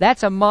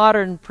 That's a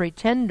modern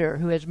pretender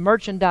who has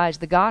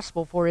merchandised the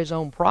gospel for his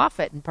own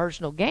profit and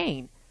personal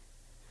gain.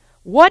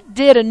 What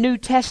did a New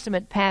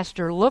Testament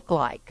pastor look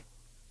like?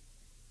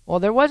 Well,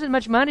 there wasn't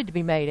much money to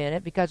be made in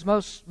it because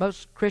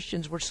most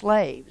Christians were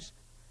slaves.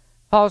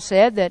 Paul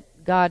said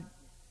that God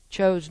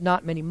chose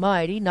not many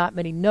mighty, not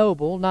many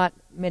noble, not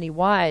many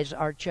wise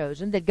are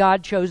chosen, that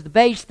God chose the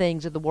base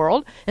things of the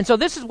world. And so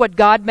this is what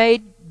God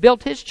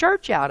built his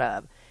church out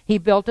of. He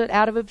built it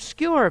out of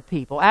obscure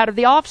people, out of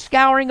the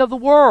offscouring of the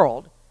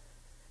world.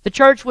 The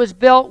church was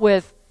built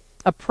with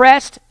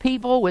oppressed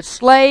people, with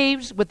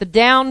slaves, with the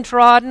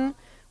downtrodden,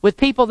 with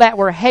people that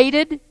were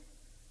hated.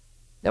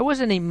 There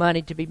wasn't any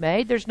money to be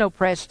made. There's no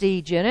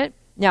prestige in it.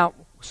 Now,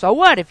 so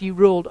what if you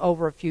ruled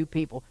over a few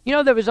people?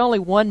 There was only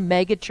one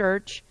mega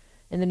church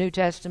in the New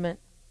Testament.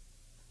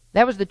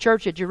 That was the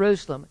church at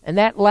Jerusalem. And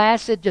that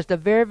lasted just a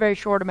very, very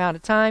short amount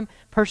of time.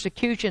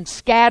 Persecution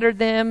scattered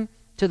them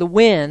to the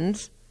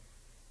winds.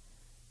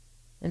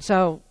 And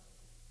so,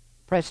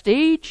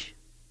 prestige?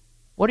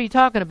 What are you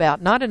talking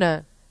about? Not in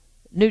a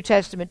New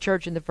Testament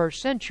church in the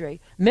first century.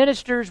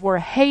 Ministers were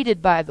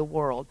hated by the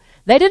world.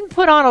 They didn't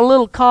put on a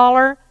little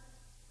collar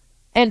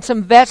and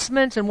some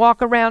vestments and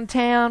walk around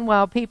town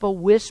while people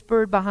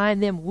whispered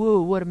behind them,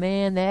 "Woo, what a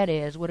man that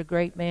is. What a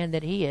great man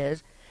that he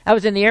is." I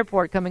was in the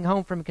airport coming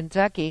home from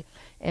Kentucky,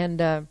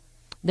 and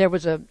there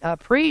was a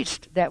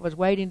priest that was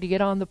waiting to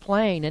get on the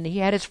plane, and he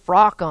had his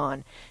frock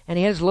on, and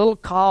he had his little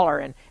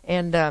collar,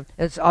 and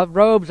his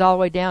robes all the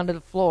way down to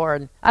the floor.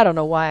 And I don't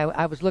know why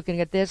I was looking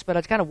at this, but I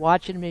was kind of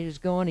watching him as he was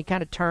going. He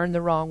kind of turned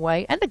the wrong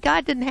way, and the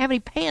guy didn't have any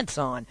pants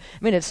on.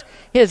 I mean,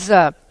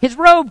 his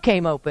robe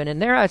came open,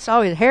 and there I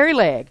saw his hairy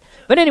leg.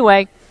 But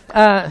anyway,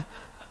 in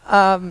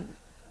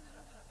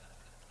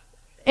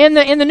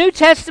the New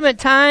Testament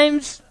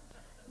times,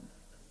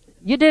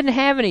 you didn't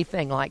have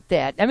anything like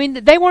that. I mean,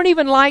 they weren't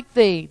even like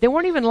the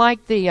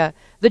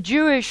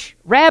Jewish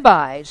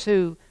rabbis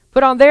who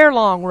put on their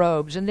long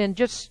robes and then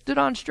just stood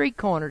on street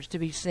corners to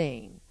be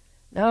seen.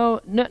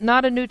 No,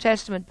 not a New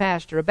Testament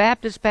pastor. A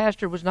Baptist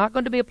pastor was not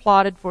going to be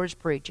applauded for his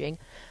preaching.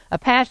 A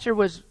pastor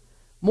was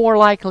more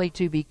likely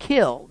to be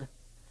killed,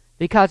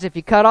 because if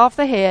you cut off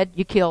the head,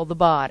 you kill the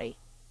body.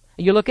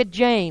 You look at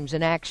James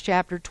in Acts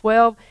chapter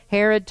 12.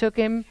 Herod took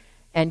him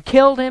and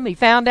killed him. He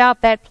found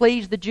out that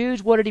pleased the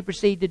Jews. What did he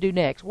proceed to do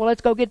next? Well,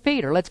 let's go get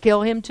Peter. Let's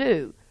kill him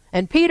too.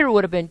 And Peter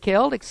would have been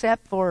killed,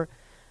 except for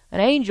an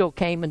angel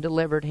came and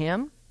delivered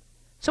him.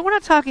 So we're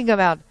not talking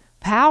about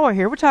power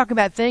here. We're talking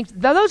about things.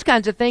 Those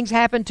kinds of things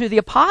happened to the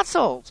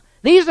apostles.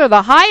 These are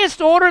the highest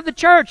order of the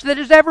church that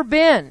has ever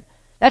been.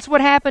 That's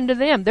what happened to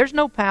them. There's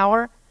no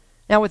power.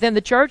 Now within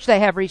the church they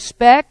have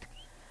respect.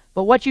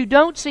 But what you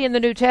don't see in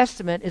the New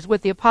Testament is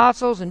with the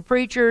apostles and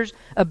preachers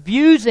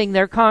abusing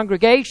their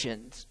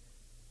congregations.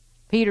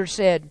 Peter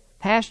said,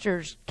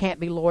 pastors can't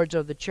be lords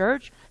of the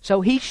church. So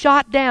he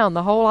shot down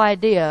the whole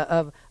idea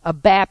of a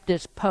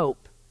Baptist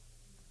pope.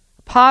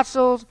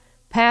 Apostles,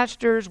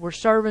 pastors were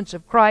servants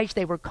of Christ.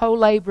 They were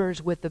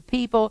co-laborers with the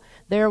people.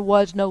 There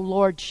was no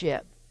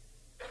lordship.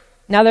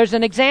 Now there's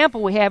an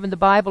example we have in the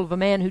Bible of a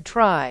man who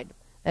tried.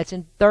 That's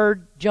in 3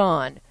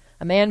 John.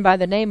 A man by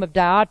the name of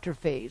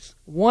Diotrephes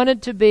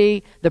wanted to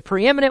be the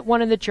preeminent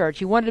one in the church.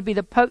 He wanted to be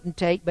the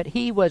potentate, but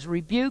he was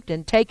rebuked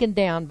and taken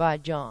down by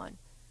John.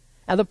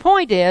 Now the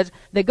point is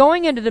that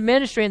going into the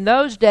ministry in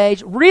those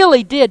days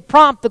really did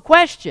prompt the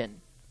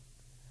question,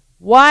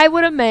 why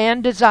would a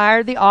man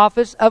desire the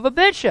office of a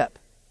bishop?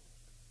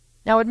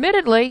 Now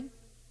admittedly,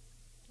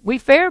 we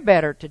fare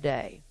better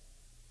today.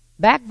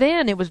 Back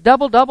then it was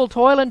double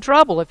toil and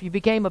trouble if you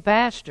became a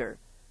pastor.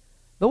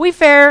 But we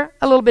fare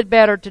a little bit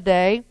better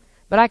today.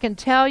 But I can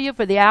tell you,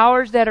 for the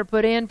hours that are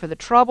put in, for the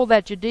trouble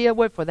that you deal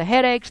with, for the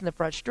headaches and the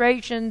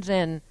frustrations,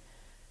 and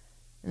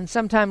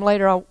sometime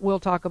later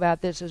we'll talk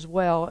about this as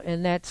well,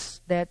 and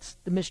that's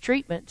the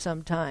mistreatment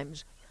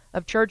sometimes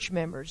of church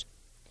members.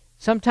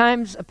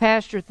 Sometimes a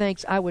pastor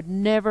thinks, I would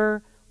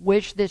never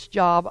wish this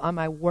job on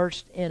my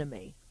worst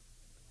enemy.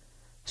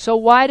 So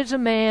why does a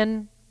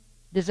man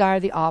desire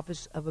the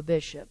office of a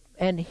bishop?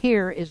 And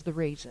here is the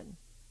reason.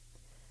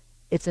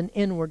 It's an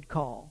inward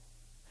call.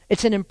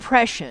 It's an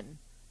impression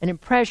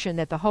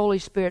that the Holy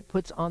Spirit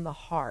puts on the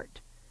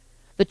heart.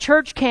 The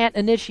church can't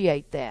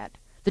initiate that.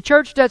 The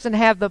church doesn't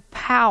have the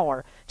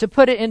power to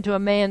put it into a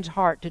man's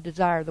heart to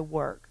desire the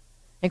work.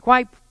 And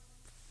quite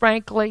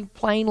frankly,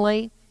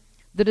 plainly,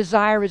 the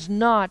desire is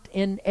not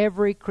in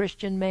every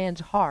Christian man's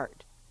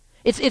heart.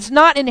 It's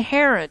not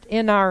inherent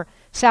in our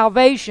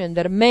salvation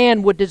that a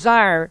man would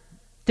desire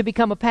to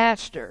become a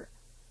pastor.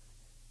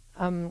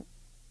 I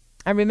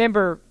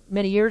remember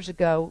many years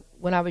ago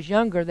when I was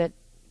younger that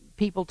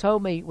people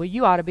told me, well,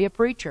 you ought to be a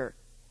preacher.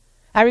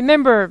 I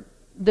remember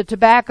the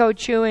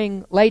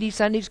tobacco-chewing lady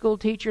Sunday school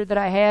teacher that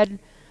I had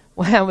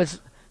when I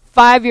was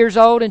 5 years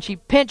old, and she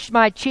pinched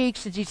my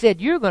cheeks and she said,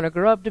 you're going to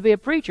grow up to be a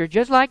preacher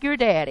just like your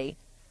daddy.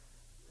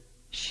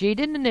 She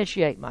didn't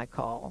initiate my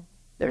call.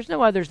 There's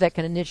no others that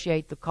can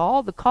initiate the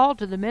call. The call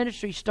to the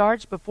ministry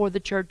starts before the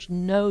church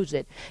knows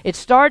it. It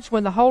starts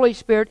when the Holy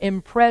Spirit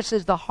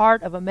impresses the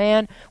heart of a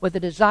man with a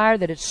desire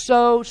that is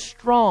so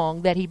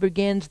strong that he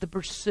begins the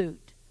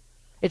pursuit.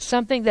 It's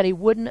something that he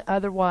wouldn't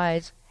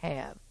otherwise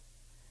have.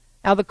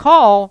 Now the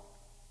call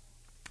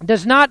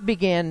does not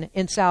begin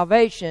in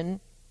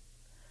salvation,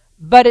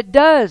 but it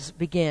does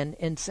begin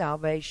in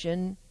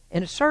salvation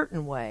in a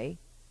certain way.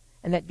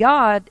 And that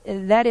God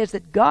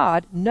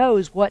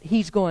knows what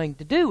He's going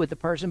to do with the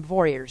person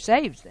before He ever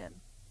saves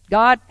them.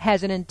 God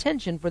has an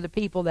intention for the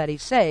people that He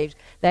saves.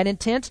 That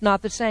intent's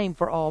not the same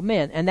for all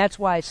men. And that's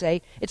why I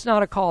say it's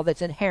not a call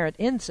that's inherent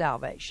in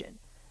salvation.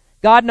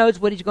 God knows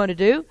what He's going to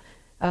do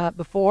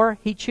before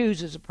He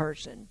chooses a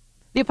person.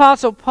 The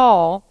Apostle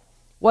Paul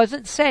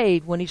wasn't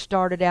saved when he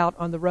started out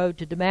on the road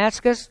to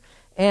Damascus.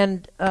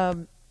 And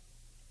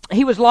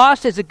he was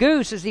lost as a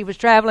goose as he was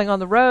traveling on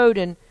the road,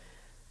 and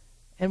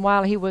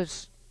while he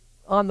was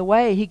on the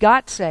way, he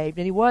got saved,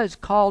 and he was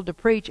called to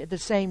preach at the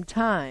same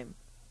time.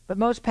 But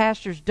most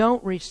pastors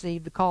don't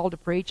receive the call to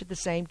preach at the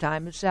same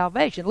time as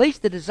salvation. At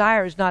least the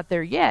desire is not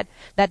there yet.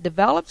 That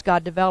develops.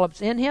 God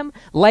develops in him.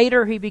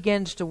 Later he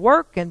begins to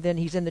work, and then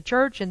he's in the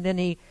church, and then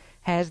he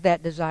has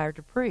that desire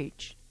to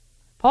preach.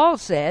 Paul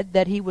said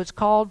that he was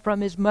called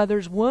from his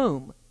mother's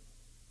womb.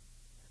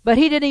 But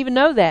he didn't even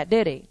know that,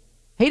 did he?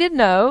 He didn't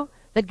know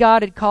that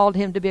God had called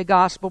him to be a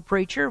gospel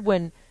preacher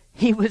when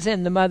he was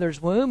in the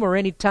mother's womb, or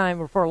any time,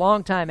 or for a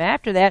long time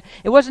after that.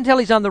 It wasn't until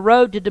he's on the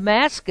road to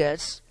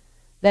Damascus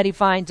that he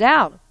finds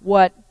out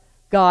what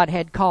God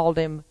had called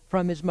him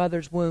from his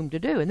mother's womb to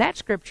do. And that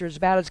scripture is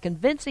about as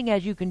convincing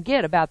as you can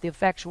get about the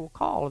effectual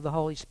call of the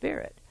Holy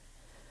Spirit.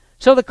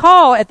 So the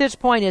call at this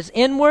point is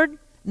inward.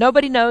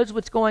 Nobody knows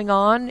what's going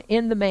on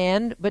in the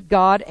man but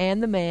God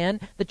and the man.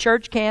 The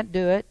church can't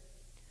do it.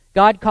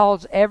 God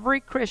calls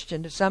every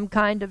Christian to some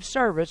kind of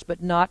service,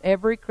 but not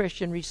every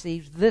Christian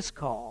receives this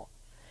call.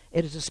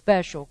 It is a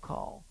special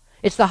call.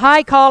 It's the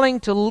high calling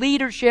to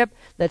leadership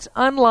that's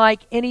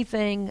unlike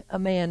anything a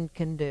man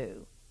can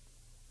do.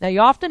 Now, you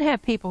often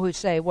have people who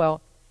say,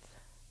 well,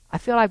 I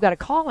feel I've got a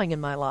calling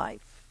in my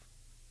life.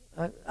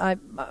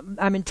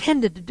 I'm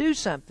intended to do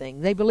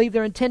something. They believe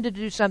they're intended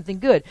to do something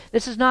good.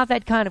 This is not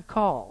that kind of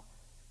call.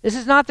 This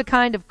is not the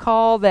kind of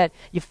call that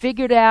you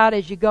figured out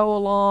as you go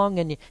along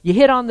and you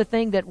hit on the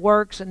thing that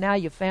works and now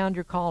you found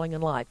your calling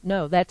in life.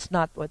 No, that's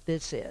not what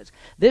this is.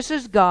 This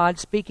is God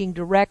speaking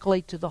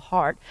directly to the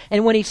heart.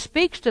 And when He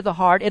speaks to the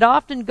heart, it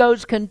often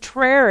goes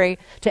contrary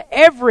to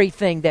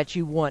everything that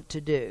you want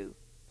to do.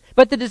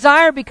 But the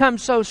desire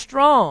becomes so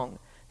strong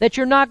that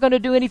you're not going to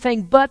do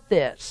anything but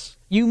this.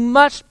 You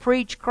must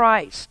preach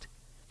Christ.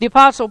 The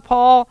Apostle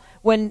Paul,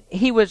 when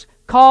he was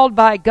called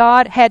by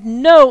God, had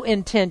no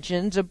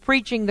intentions of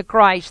preaching the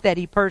Christ that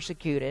he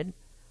persecuted.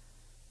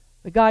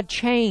 But God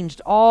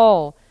changed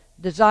all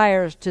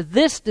desires to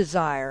this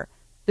desire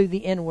through the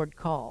inward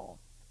call.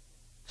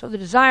 So the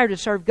desire to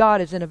serve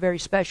God is in a very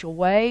special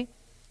way.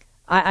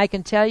 I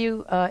can tell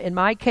you, in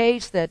my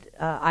case, that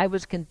I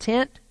was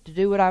content to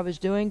do what I was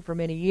doing for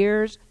many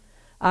years.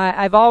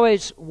 I've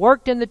always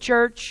worked in the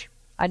church.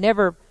 I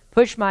never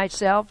pushed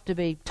myself to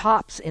be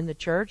tops in the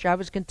church. I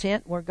was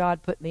content where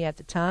God put me at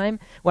the time.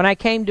 When I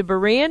came to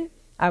Berean,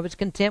 I was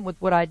content with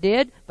what I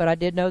did, but I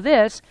did know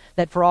this,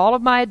 that for all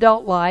of my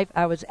adult life,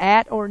 I was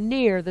at or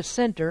near the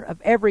center of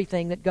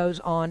everything that goes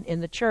on in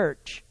the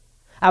church.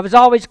 I was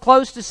always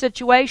close to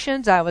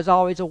situations. I was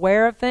always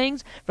aware of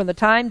things. From the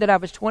time that I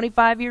was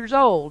 25 years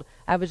old,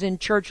 I was in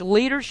church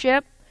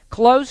leadership,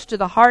 close to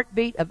the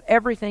heartbeat of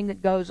everything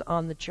that goes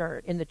on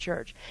in the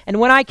church. And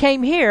when I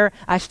came here,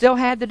 I still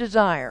had the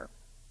desire.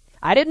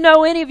 I didn't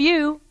know any of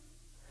you,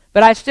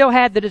 but I still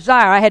had the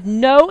desire. I had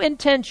no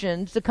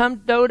intentions to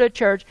come go to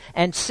church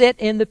and sit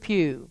in the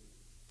pew.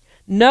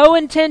 No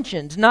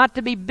intentions not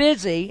to be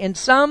busy and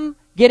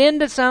get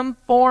into some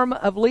form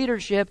of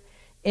leadership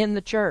in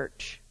the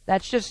church.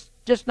 That's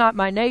just not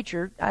my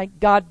nature.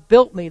 God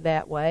built me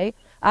that way.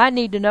 I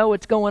need to know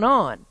what's going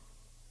on.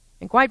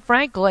 And quite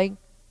frankly,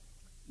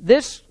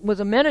 this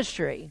was a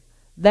ministry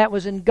that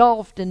was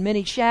engulfed in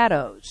many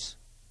shadows.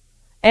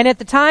 And at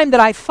the time that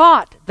I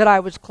thought that I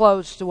was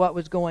close to what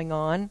was going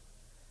on,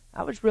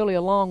 I was really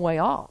a long way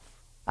off.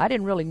 I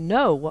didn't really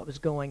know what was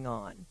going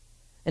on.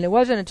 And it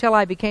wasn't until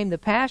I became the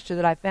pastor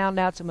that I found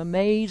out some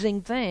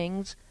amazing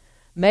things,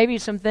 maybe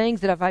some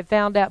things that if I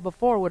found out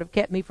before would have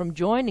kept me from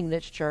joining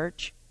this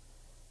church.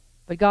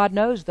 But God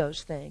knows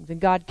those things, and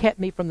God kept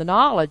me from the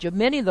knowledge of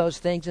many of those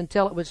things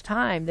until it was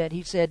time that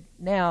He said,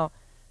 now,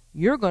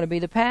 you're going to be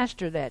the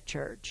pastor of that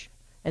church.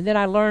 And then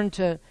I learned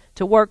to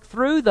work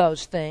through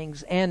those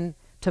things and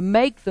to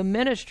make the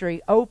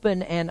ministry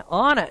open and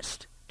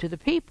honest to the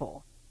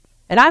people.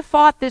 And I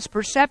fought this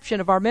perception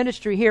of our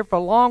ministry here for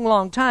a long,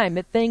 long time,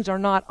 that things are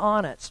not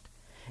honest.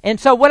 And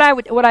so what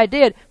I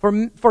did,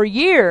 for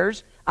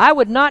years, I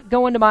would not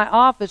go into my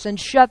office and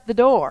shut the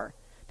door.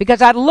 Because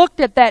I'd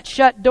looked at that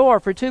shut door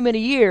for too many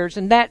years,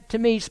 and that to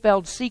me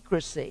spelled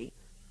secrecy.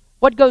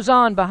 What goes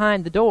on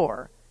behind the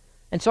door?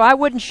 And so I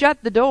wouldn't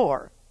shut the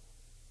door.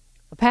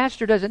 A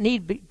pastor doesn't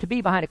need to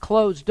be behind a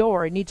closed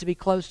door. He needs to be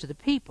close to the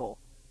people.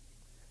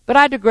 But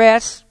I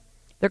digress.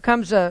 There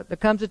comes a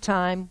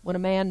time when a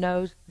man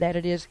knows that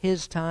it is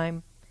his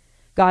time.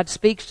 God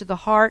speaks to the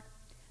heart.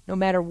 No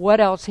matter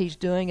what else he's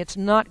doing, it's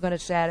not going to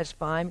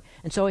satisfy him.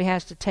 And so he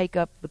has to take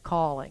up the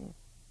calling.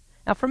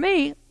 Now for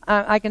me,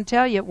 I can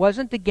tell you it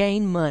wasn't to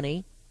gain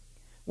money.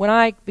 When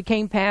I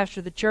became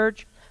pastor of the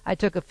church, I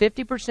took a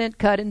 50%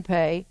 cut in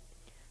pay.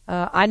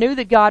 I knew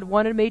that God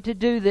wanted me to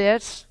do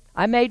this.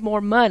 I made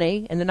more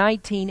money in the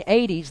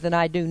 1980s than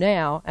I do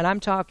now, and I'm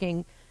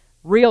talking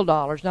real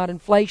dollars, not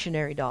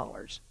inflationary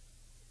dollars.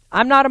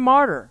 I'm not a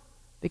martyr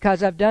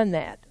because I've done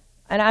that.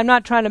 And I'm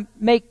not trying to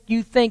make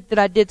you think that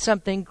I did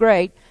something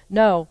great.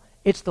 No,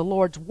 it's the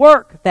Lord's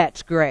work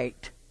that's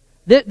great.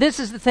 This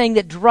is the thing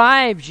that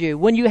drives you.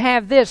 When you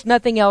have this,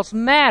 nothing else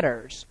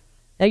matters.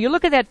 Now you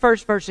look at that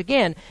first verse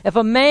again. If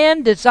a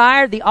man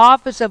desire the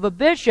office of a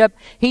bishop,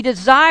 he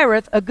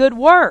desireth a good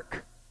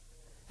work.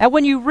 Now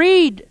when you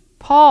read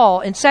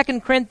Paul in 2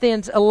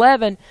 Corinthians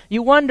 11,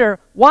 you wonder,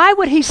 why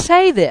would he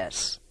say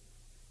this?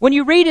 When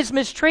you read his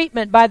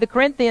mistreatment by the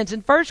Corinthians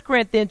in 1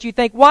 Corinthians, you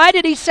think, why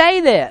did he say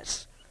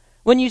this?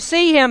 When you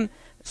see him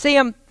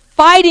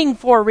fighting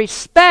for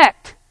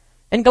respect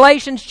in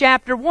Galatians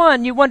chapter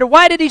 1, you wonder,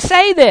 why did he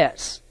say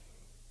this?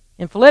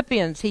 In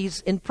Philippians,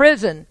 he's in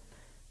prison.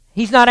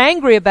 He's not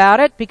angry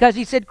about it because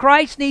he said,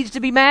 Christ needs to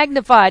be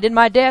magnified in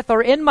my death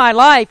or in my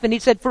life. And he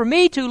said, for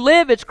me to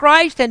live is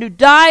Christ and to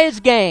die is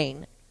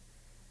gain.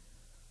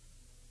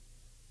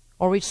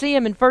 Or we see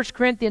him in 1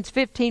 Corinthians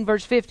 15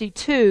 verse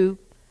 52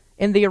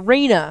 in the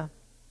arena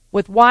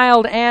with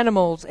wild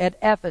animals at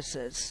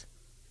Ephesus.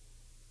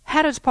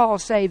 How does Paul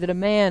say that a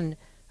man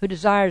who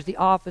desires the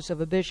office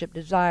of a bishop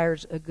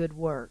desires a good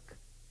work?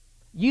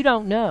 You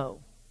don't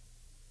know.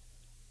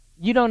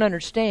 You don't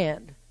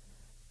understand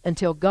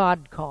until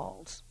God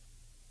calls.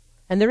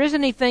 And there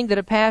isn't anything that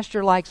a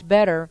pastor likes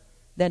better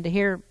than to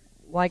hear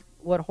like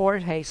what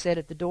Jorge said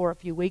at the door a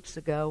few weeks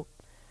ago.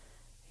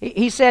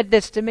 He said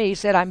this to me. He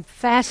said, I'm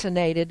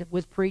fascinated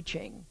with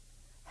preaching.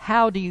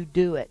 How do you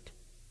do it?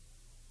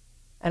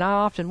 And I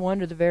often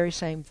wonder the very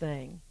same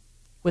thing.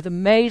 With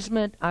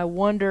amazement, I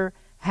wonder,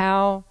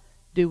 How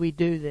do we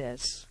do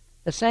this?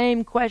 The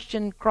same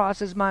question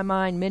crosses my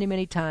mind many,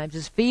 many times.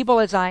 As feeble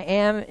as I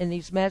am in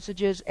these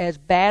messages, as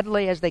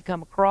badly as they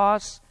come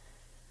across,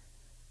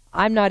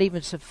 I'm not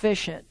even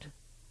sufficient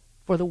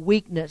for the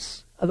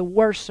weakness of the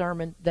worst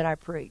sermon that I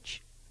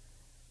preach.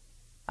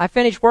 I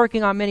finish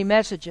working on many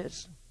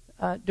messages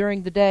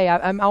during the day.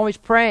 I'm always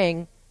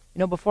praying,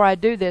 before I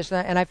do this,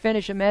 and I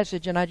finish a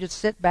message and I just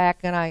sit back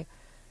and I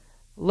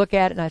look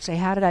at it and I say,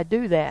 how did I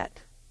do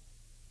that?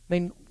 I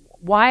mean,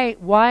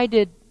 why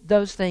did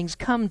those things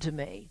come to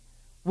me?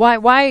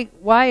 Why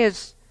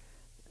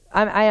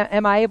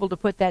am I able to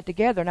put that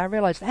together? And I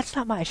realize that's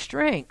not my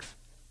strength.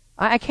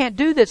 I can't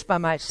do this by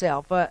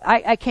myself.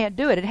 I can't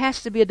do it. It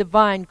has to be a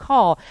divine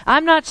call.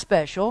 I'm not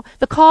special.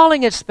 The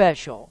calling is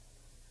special.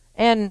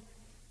 And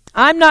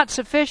I'm not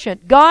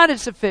sufficient. God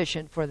is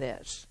sufficient for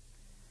this.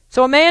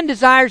 So a man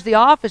desires the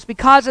office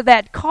because of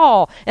that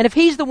call. And if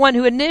he's the one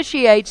who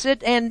initiates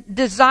it and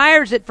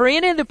desires it for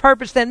any other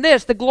purpose than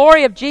this, the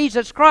glory of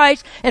Jesus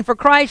Christ and for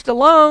Christ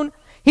alone,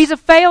 he's a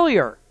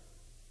failure.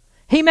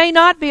 He may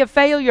not be a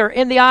failure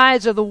in the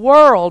eyes of the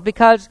world,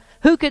 because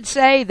who could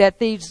say that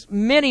these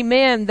many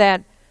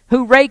men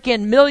who rake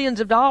in millions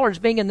of dollars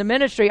being in the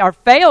ministry are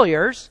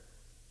failures?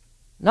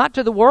 Not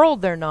to the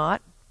world, they're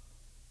not.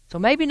 So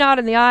maybe not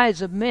in the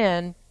eyes of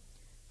men,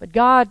 but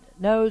God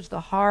knows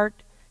the heart.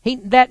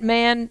 That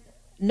man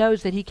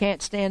knows that he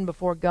can't stand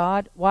before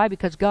God. Why?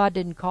 Because God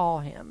didn't call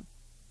him.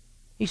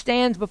 He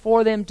stands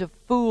before them to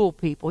fool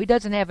people. He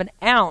doesn't have an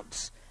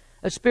ounce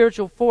of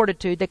spiritual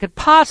fortitude that could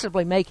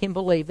possibly make him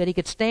believe that he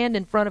could stand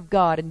in front of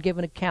God and give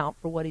an account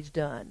for what he's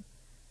done.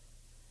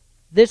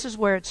 This is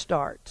where it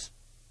starts.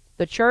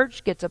 The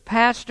church gets a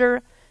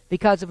pastor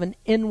because of an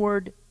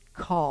inward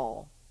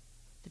call.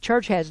 The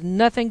church has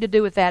nothing to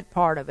do with that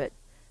part of it.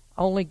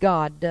 Only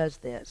God does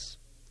this.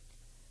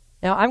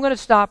 Now, I'm going to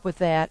stop with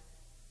that.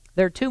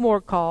 There are 2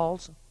 more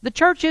calls. The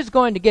church is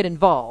going to get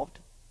involved.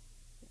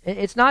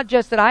 It's not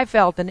just that I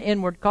felt an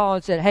inward call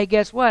and said, hey,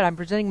 guess what? I'm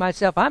presenting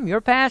myself. I'm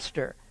your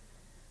pastor.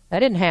 That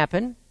didn't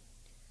happen.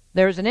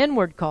 There's an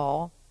inward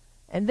call,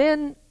 and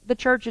then the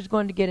church is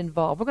going to get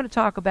involved. We're going to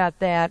talk about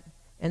that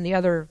and the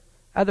other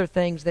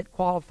things that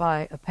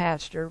qualify a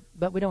pastor,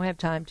 but we don't have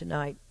time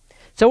tonight.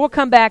 So we'll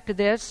come back to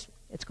this.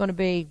 It's going to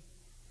be,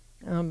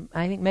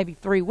 I think, maybe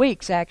 3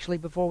 weeks, actually,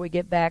 before we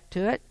get back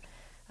to it.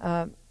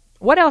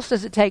 What else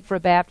does it take for a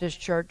Baptist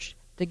church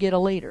to get a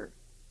leader?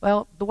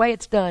 Well, the way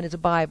it's done is a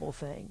Bible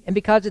thing. And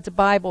because it's a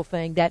Bible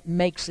thing, that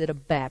makes it a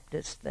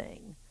Baptist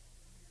thing.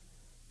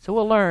 So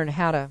we'll learn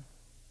how to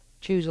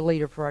choose a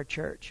leader for our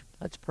church.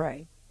 Let's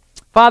pray.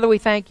 Father, we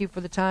thank you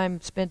for the time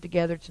spent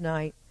together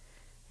tonight.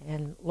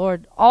 And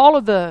Lord, all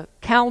of the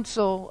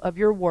counsel of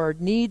your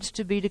word needs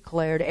to be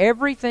declared.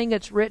 Everything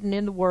that's written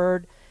in the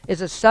word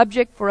is a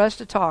subject for us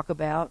to talk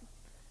about.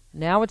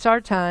 Now it's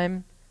our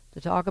time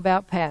to talk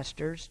about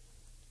pastors,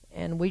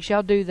 and we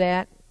shall do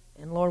that.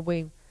 And Lord,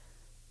 we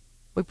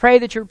pray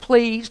that you're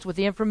pleased with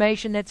the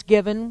information that's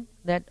given,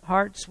 that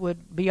hearts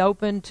would be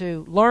open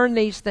to learn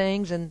these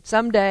things, and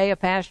someday a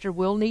pastor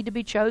will need to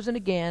be chosen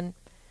again,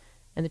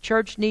 and the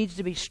church needs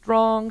to be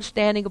strong,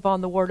 standing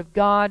upon the Word of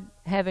God,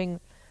 having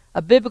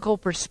a biblical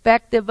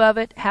perspective of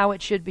it, how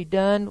it should be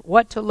done,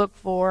 what to look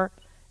for,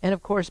 and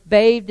of course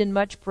bathed in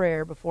much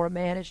prayer before a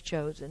man is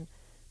chosen.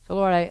 So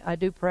Lord, I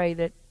do pray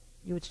that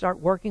you would start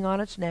working on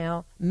us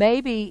now,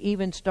 maybe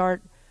even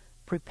start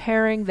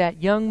preparing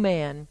that young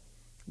man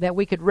that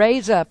we could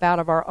raise up out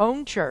of our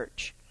own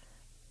church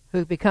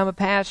who become a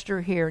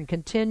pastor here and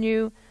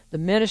continue the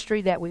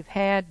ministry that we've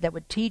had, that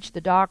would teach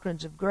the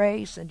doctrines of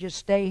grace and just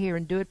stay here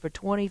and do it for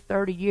 20,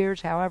 30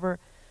 years, however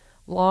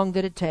long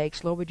that it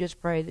takes. Lord, we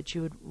just pray that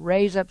you would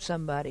raise up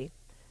somebody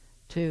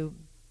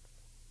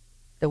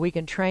that we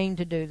can train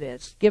to do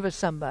this. Give us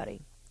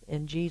somebody.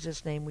 In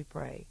Jesus' name we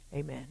pray.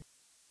 Amen.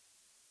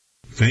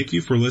 Thank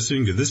you for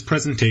listening to this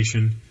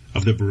presentation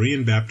of the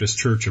Berean Baptist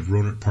Church of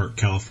Rohnert Park,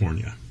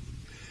 California.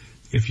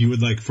 If you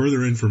would like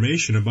further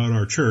information about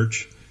our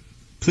church,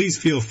 please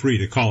feel free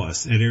to call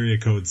us at area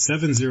code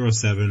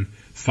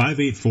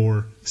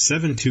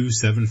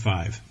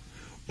 707-584-7275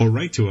 or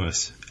write to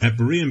us at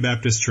Berean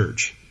Baptist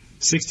Church,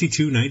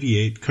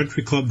 6298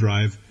 Country Club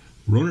Drive,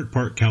 Rohnert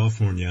Park,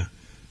 California,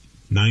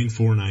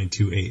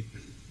 94928.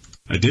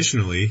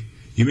 Additionally,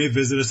 you may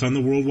visit us on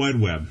the World Wide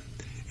Web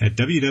at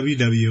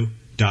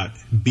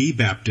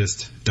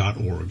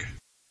www.bbaptist.org.